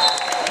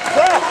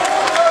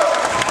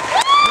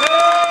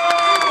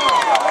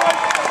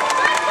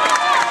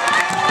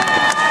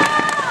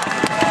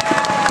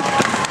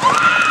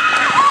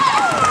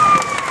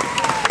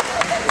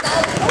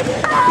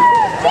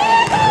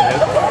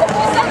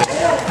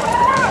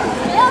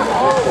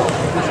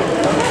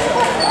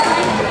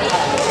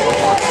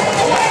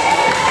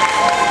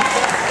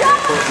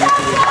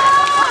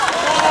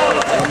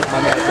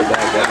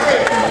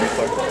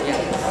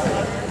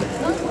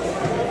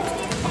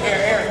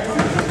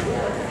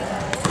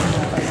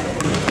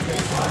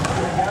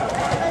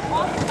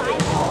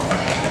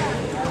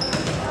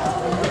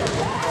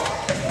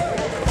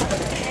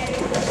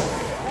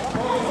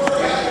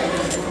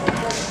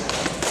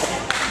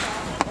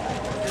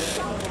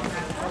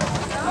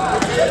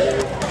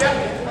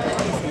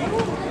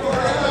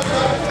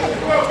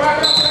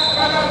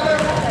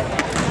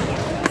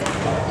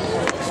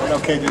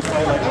 Okay, just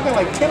like I got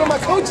like 10 of my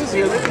coaches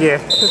here. Yeah.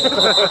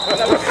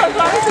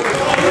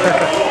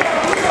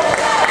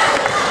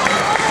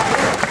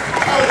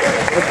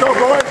 Let's go,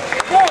 boys.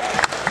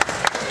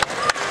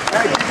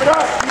 Hey, keep it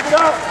up. Keep it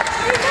up.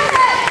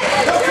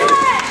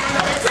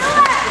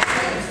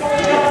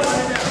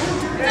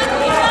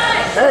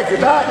 Hey, get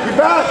back. Get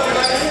back.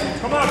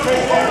 Come on,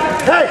 KJ.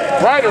 Hey.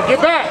 Ryder, get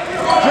back.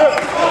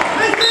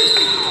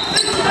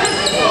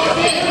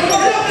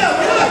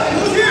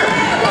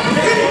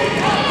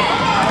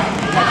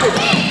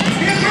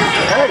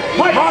 Hey,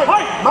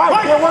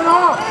 Mike, get one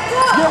off.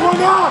 Get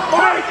one off.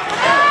 Mike.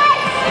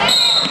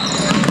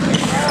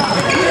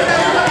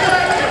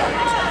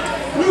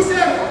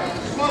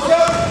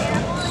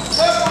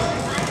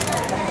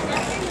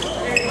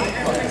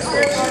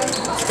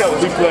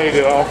 He played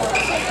it off.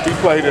 He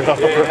played it off.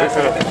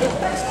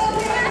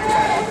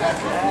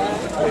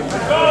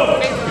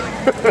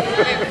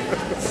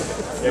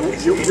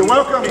 You're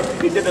welcome.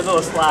 He did a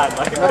little slide.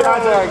 Like, Oh my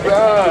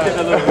God.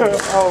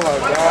 Oh my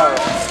God.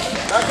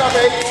 Back up,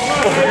 Nate.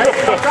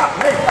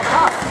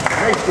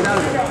 Hey, get out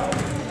of here.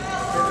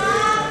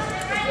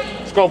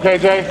 Let's go,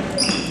 KJ.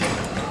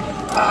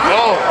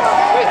 No.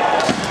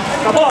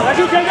 come on, that's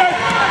you, KJ.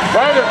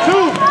 Ryder, 2.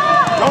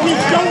 Go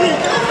reach. Go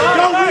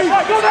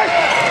next.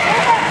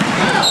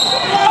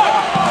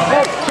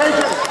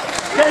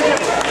 Hey,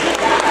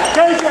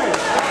 KJ.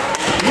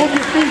 Move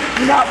your feet.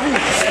 Do not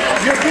reach.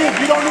 You're big.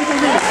 You don't need to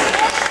reach.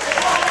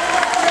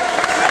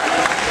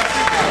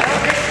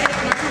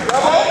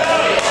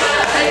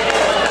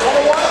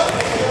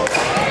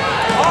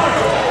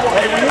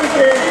 Hey, we need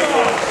this.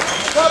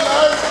 Come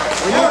on.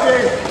 We need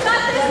this.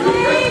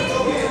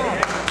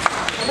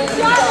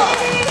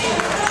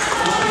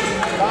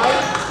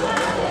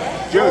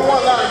 Jude.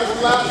 One line, this is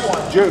the last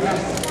one. Jude.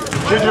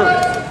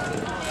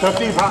 Tough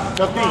deep, huh?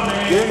 Tough deep.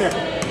 Get in there.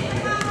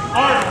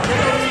 Art, get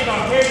the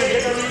rebound. KJ,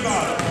 get the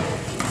rebound.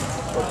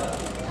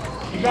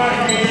 You got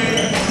it,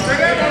 KJ.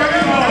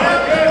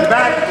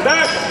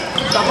 Back.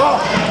 Stop off.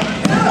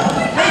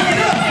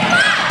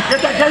 Get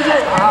that, KJ.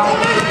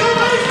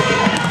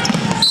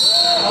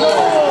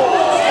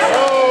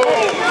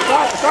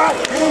 Stop.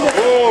 Get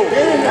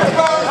in there.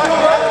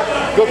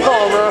 Good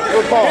call, man.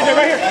 Good call. KJ,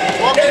 right here.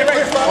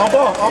 On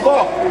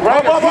ball.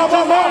 Right, ball.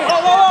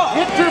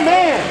 Hit your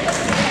man.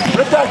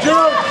 Lift that,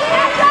 Jude.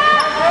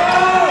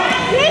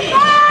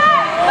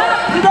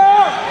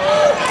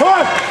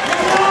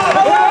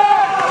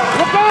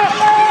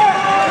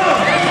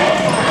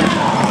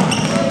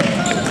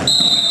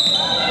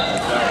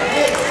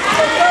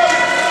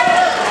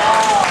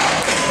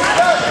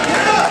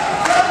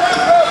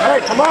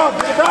 on,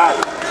 get it back.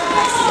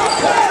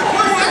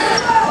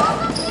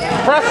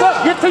 Press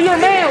up, get to your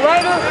man,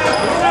 Ryder.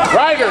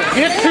 Ryder,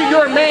 get to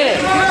your man.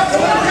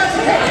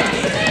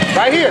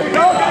 Right here. Look.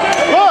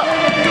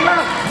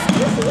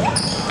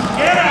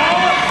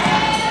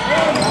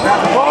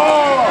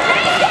 Ball.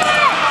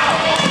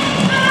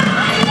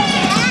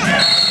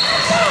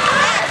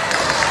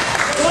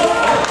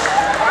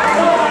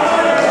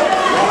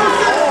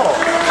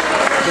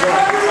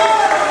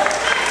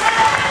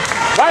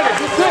 Ryder,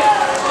 just sit.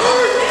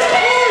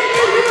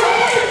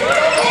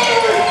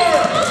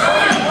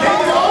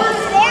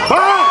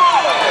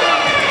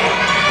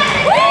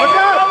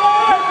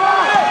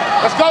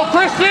 Let's go,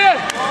 Christian!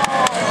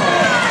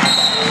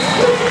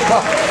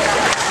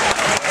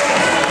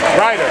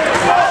 Ryder,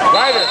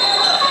 Ryder,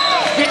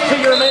 stick to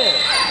your man.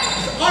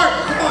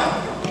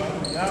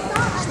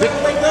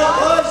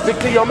 Stick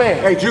to your man.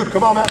 Hey, Jude,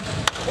 come on, man.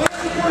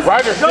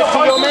 Ryder, stick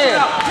to your man.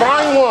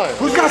 Find one.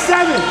 Who's got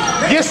 7?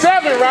 Get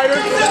 7, Ryder.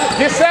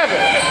 Get 7.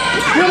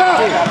 Get up.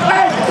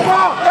 Hey, come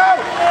on. Hey.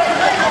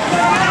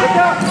 Get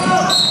up.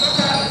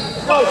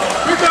 Go.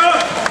 Get up.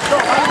 Go.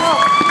 Come on.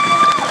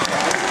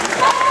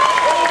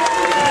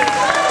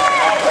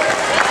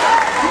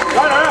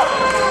 Right out.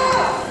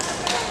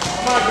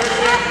 Come on,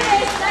 Christian.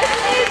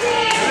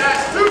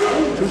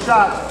 2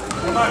 shots.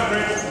 Come on,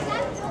 Chris.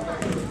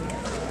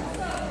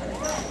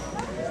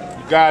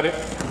 You got it.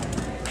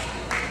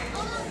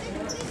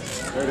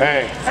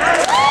 Bang.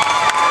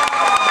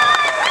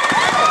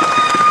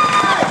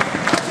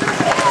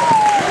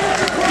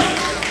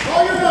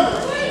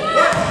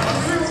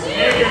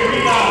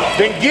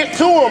 Then get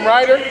to him,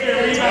 Ryder. Get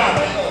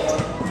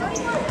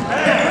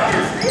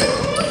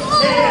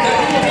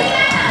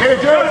it,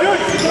 Jude.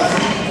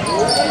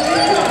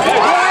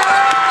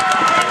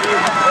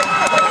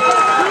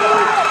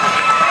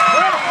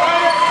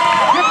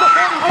 Get the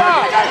 45.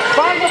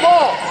 Find the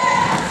ball.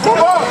 Go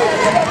on.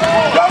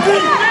 Go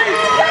deep.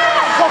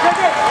 Go, go,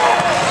 go.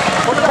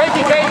 Take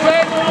it, KJ.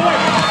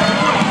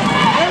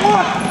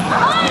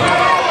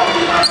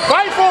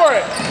 Fight for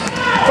it.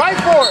 Fight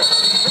for it.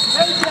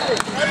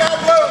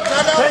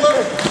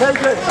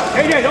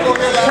 KJ, don't go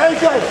there.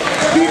 KJ,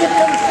 beat him in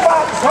the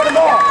spot. Cut him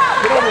off.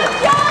 Get over here.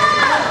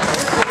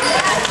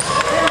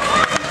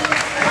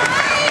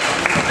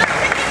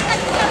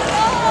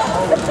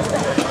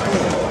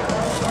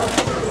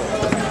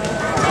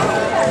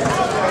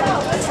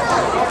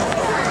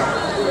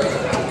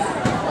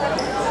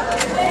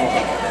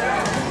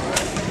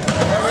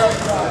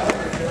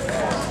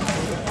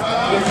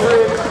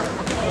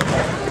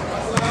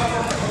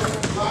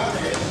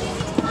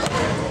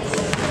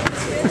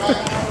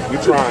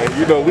 Trying,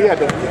 you know, we had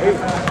to,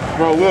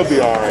 bro, we'll be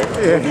all right.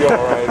 We'll be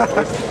all right.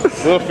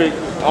 We'll fix,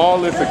 all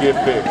this will get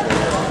fixed.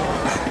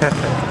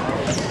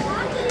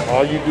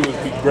 All you do is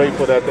be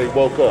grateful that they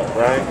woke up,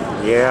 right?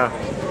 Yeah.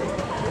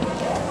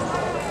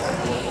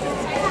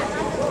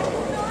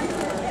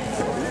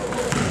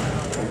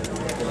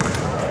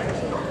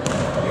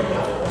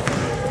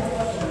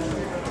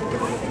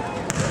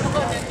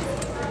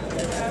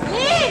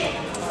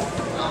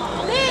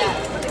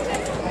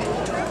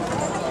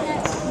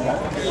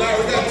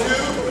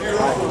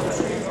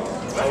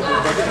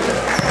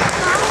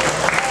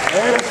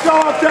 Hey, let's go,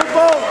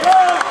 Uptempo! Go!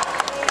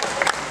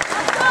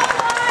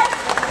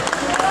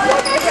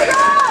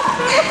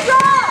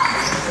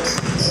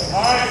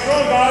 All right, go,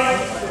 guys.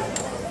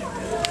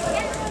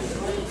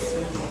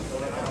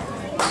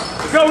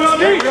 Let's go, we're on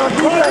deep.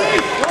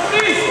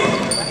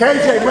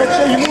 KJ, make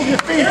sure you move your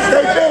feet.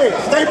 Stay big.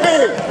 Stay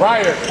big.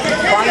 Ryder,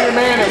 find your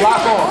man and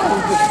lock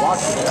on.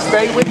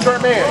 Stay with your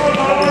man.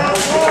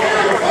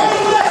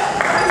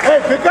 Hey,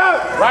 pick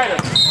up. Ryder.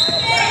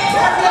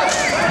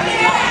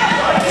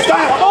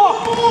 Stop.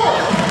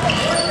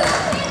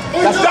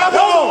 That's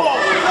double.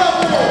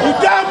 You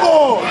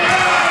double.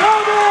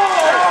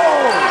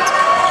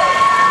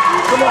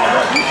 Come on,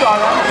 man. You saw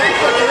that.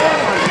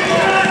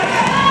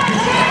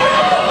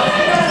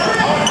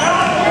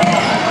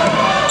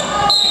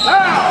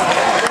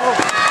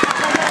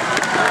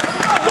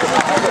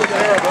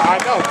 I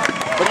know,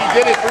 but he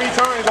did it 3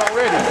 times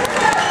already.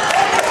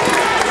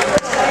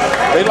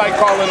 They like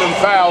calling them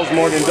fouls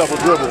more than double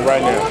dribble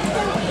right now.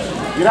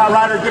 Get out,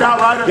 Ryder. Get out,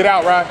 Ryder. Get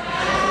out, Ryder.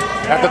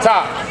 At the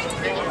top.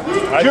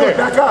 Right Dude, there.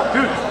 back up.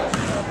 Dude.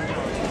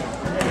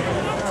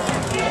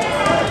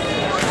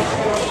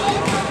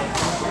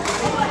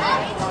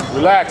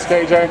 Relax,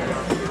 KJ.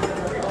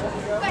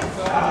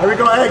 Here we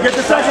go. Hey, get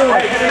the second one.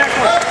 Hey, get the next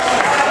one.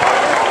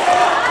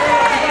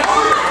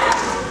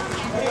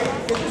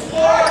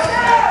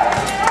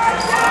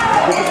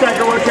 Get the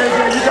second one, KJ.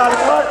 You got it,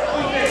 what?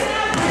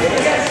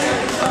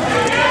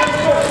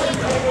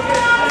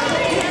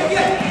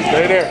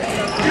 Stay there.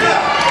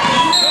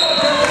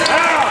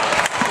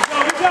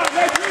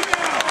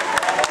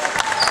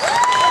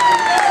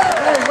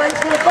 Hey, wait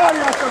for the body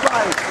off the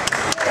right.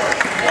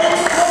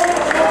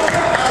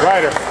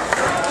 Ryder.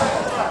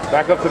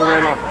 Back up to the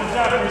rim.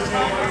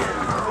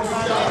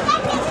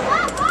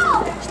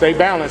 Stay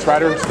balanced,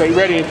 Ryder. Stay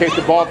ready in case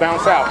the ball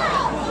bounce out.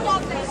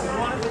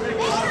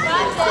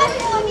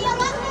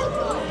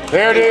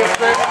 There it is,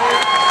 Chris.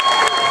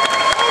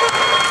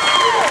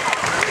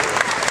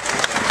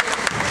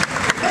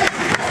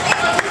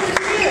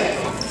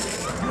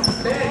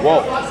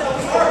 Whoa.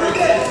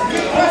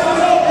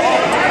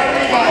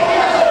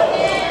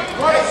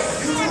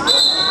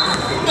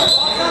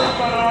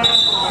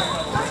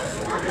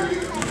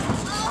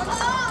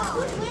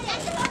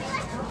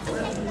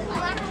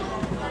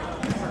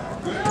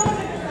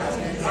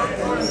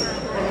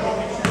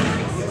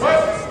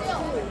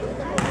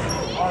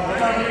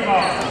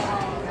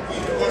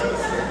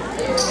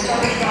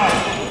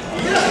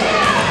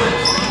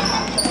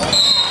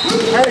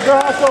 Hey, go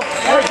hustle.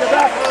 Hey, get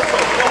back.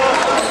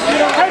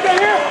 Hey, get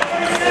here.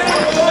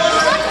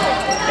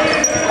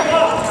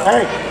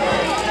 Hey.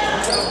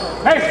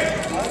 Hey.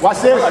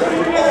 Watch this.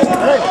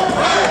 Hey.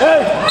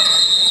 Hey.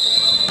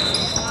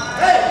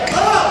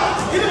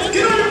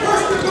 Get on your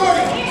personal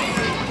authority.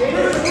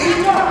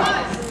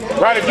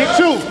 Ryder, get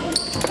two.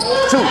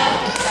 Two.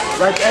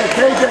 Right there.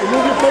 KJ,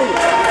 move your feet.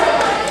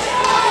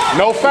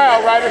 No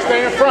foul, Ryder,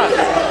 stay in front.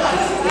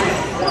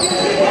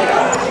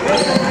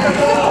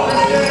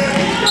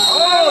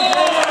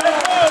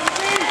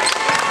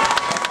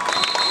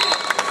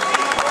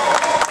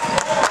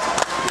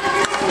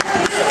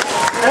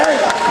 Hey,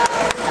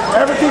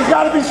 everything's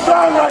got to be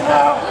strong right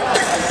now.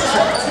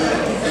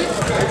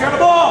 Get the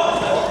ball.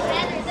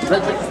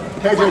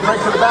 KJ, break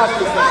to the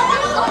basket.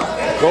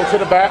 Go to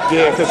the back,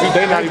 yeah, because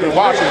they're not even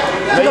watching. To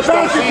They the don't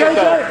basket, see it,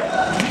 though. KJ.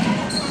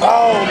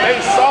 Oh, they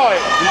saw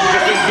it. He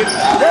just didn't get it.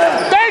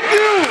 Thank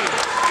you!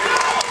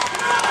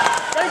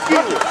 Thank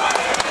you!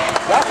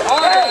 That's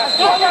our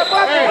basket.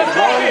 Hey,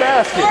 one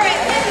basket. 26.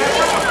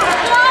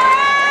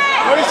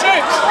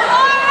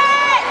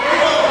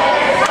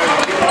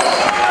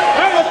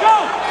 Hey, let's go.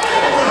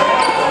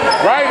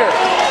 Ryder.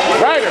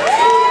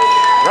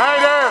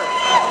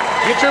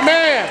 Get your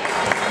man.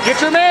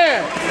 Get your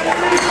man.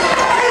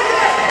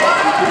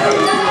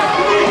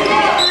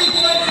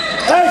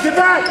 Hey, get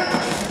back.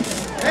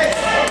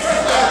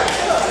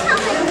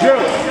 Joe,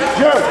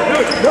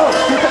 no,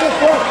 keep it in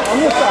front, on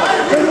this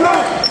side. Turn it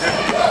off.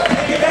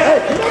 Hey,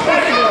 keep it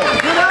back there.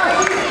 Get out.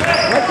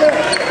 Right there.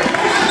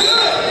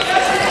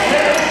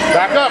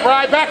 Back up,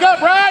 Ryder.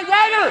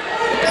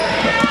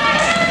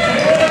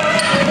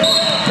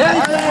 Hey,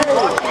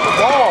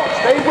 Ball.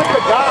 Stay with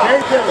the guy.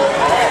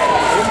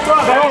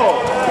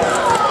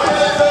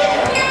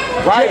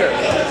 Ryder,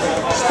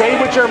 stay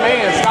with your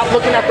man. Stop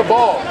looking at the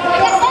ball.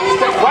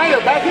 Ryder,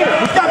 back here.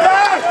 He's got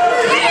back.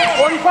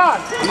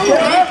 45. You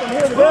can't move from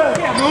here to there.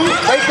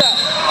 Take that.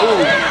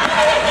 Ooh.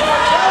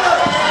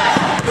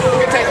 You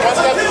can take one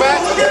step back.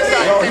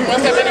 Take one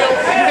step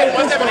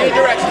in any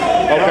direction.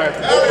 Okay.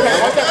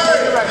 One step in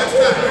any direction.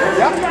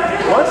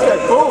 Yeah. One step,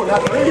 cool, not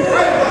three.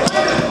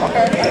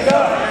 Okay.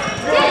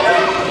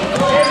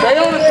 Stay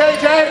on it,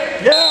 KJ.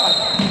 Yeah.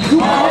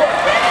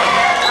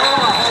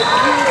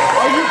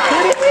 Are you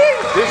kidding me?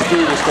 This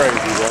dude is crazy,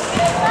 bro.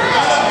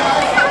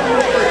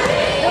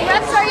 The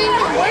reps are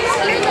even worse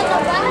here than the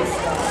last.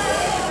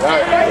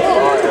 Right.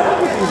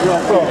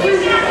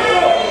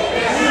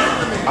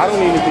 I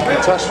don't even think he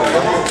touched him,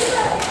 bro.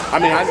 I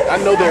mean, I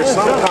know there's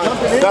some kind.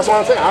 That's what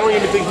I'm saying. I don't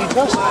even think he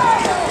touched him.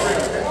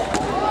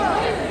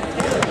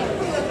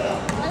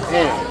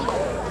 Damn.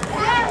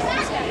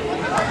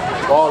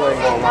 Ball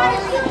ain't gonna lie.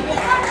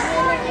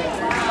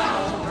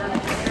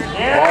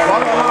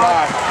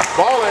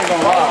 Ball ain't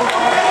gonna lie.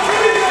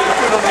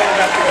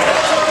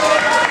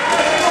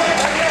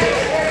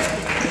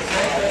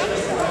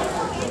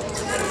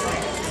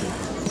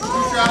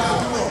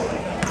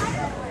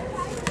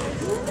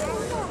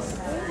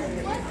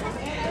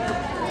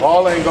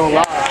 Ball ain't gonna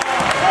lie.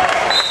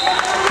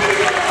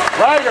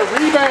 Ryder,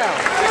 rebound.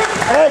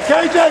 Hey,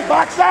 KJ,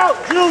 box out.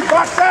 Jude,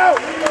 box out.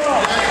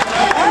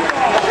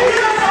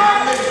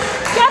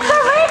 Get the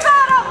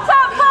rebound,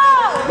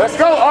 Uptempo! Let's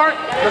go, Art.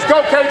 Let's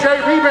go,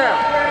 KJ.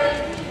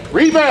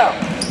 Rebound.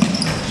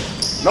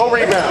 No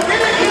rebound.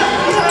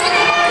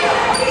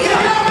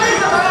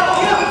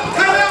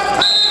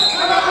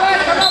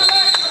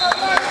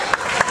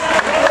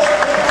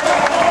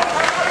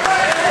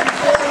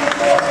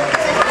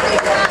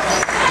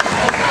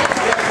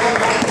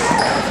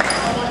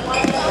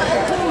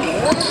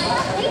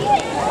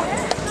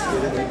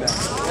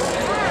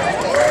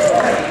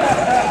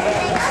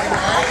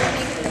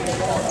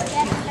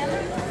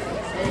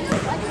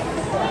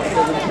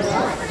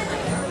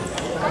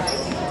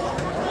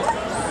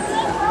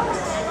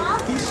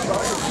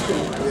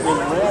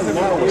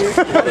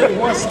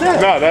 One step.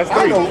 No, that's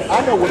three.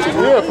 I know what to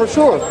do. Yeah, for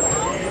sure.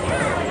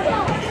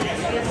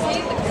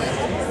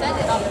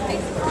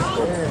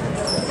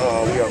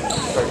 We got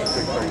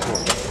 36, 34.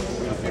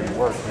 We just didn't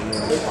work, and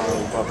then we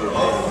finally bumped it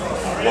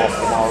down, lost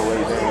them all the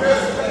way down.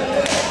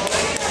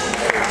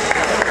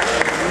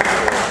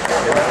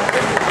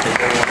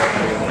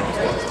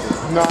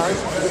 No, it's a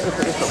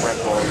rec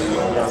ball, you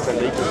know what I'm saying?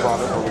 They just brought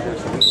us over here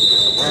so we can get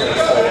some run.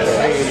 So,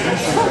 hey, these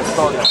season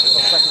started the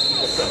second week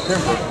of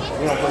September.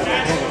 We don't play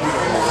September, we don't play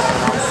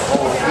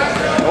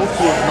those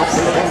kids don't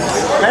play.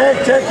 Hey,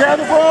 take care of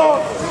the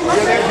ball.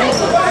 Yeah,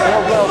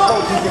 they're well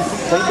coached. You can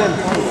see They've been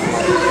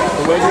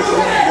the way this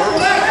league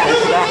works,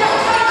 it's not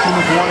team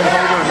is one is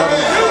over another.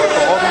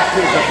 So all these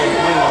kids have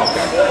been playing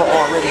for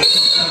already 2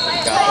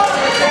 seasons,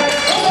 guys.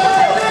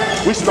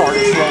 We started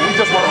slow. We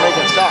just want to make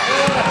a shot.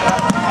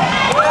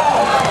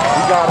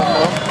 We got him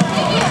though.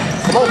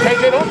 Come on,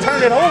 KJ, don't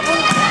turn it over.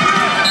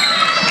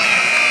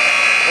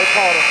 They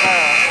called a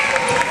foul.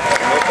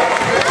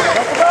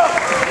 Help him up!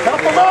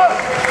 Help him up!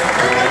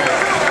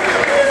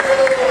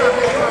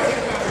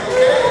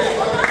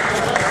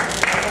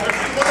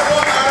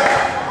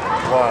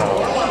 Wow.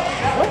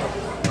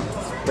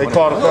 They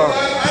called a foul.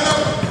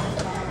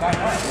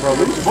 Bro,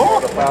 they just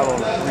called a foul on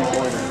the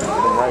 3-pointer.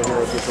 And right here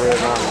at this red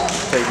line.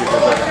 Take it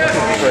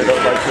straight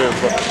up like this.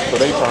 So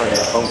they turned it.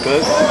 I'm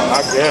good?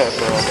 I guess,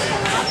 bro.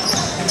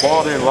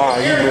 Ball didn't lie.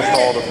 He missed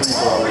all the free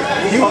throws.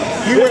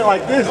 He went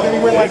like this, then he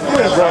went like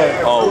this.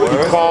 Right. Oh, he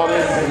called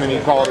it, and then he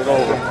called it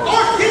over.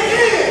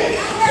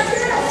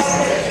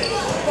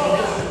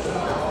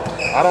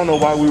 I don't know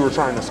why we were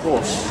trying to score.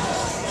 We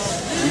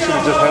should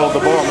have just held the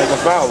ball and make a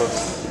foul.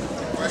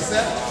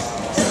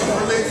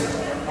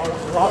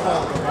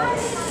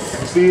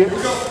 You see it?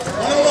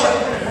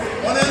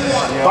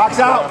 Yeah. Box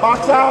out,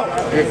 box out.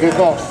 Yeah, good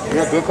call.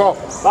 Yeah, good call.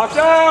 Box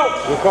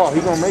out. Good call.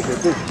 He's gonna make it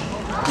too.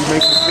 He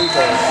makes the free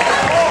throws.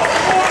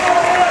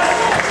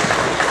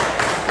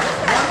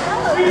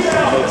 He makes his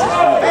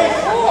free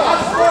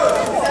throws.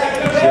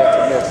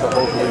 Yeah, so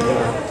hopefully, you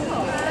know.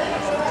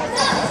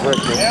 Very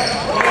good.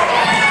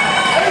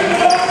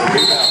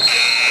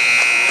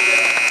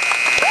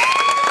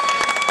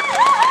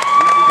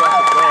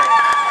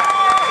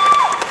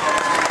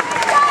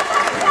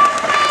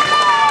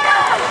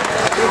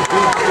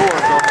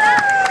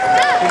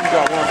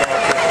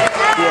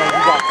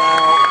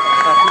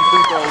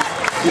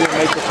 He didn't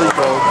make the free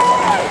throws.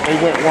 They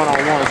went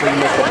one-on-one, so he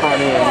missed the front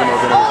end, you know,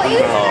 then it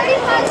was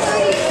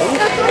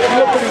he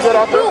looked pretty good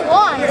out there.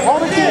 All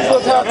the teams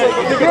look halfway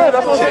good.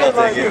 That's what I'm saying.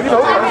 Like, you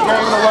know, every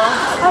game in a while.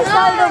 I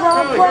started the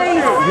wrong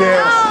place.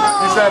 Yes.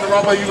 He started the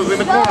wrong place. He was in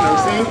the corner,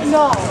 see?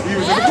 No. He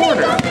was in the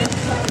corner.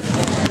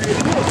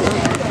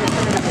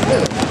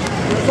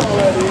 That's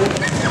all that is.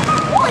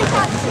 Holy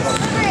fuck, this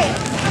is great.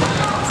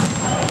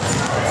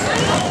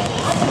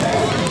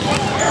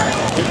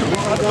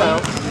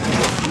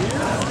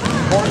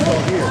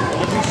 Here.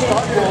 If you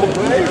start over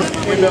there, you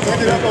end up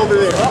over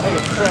there.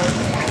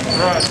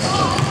 Right.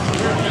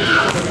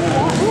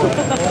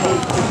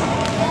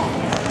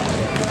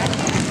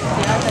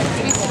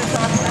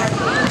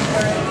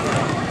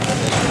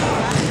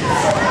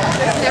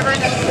 Never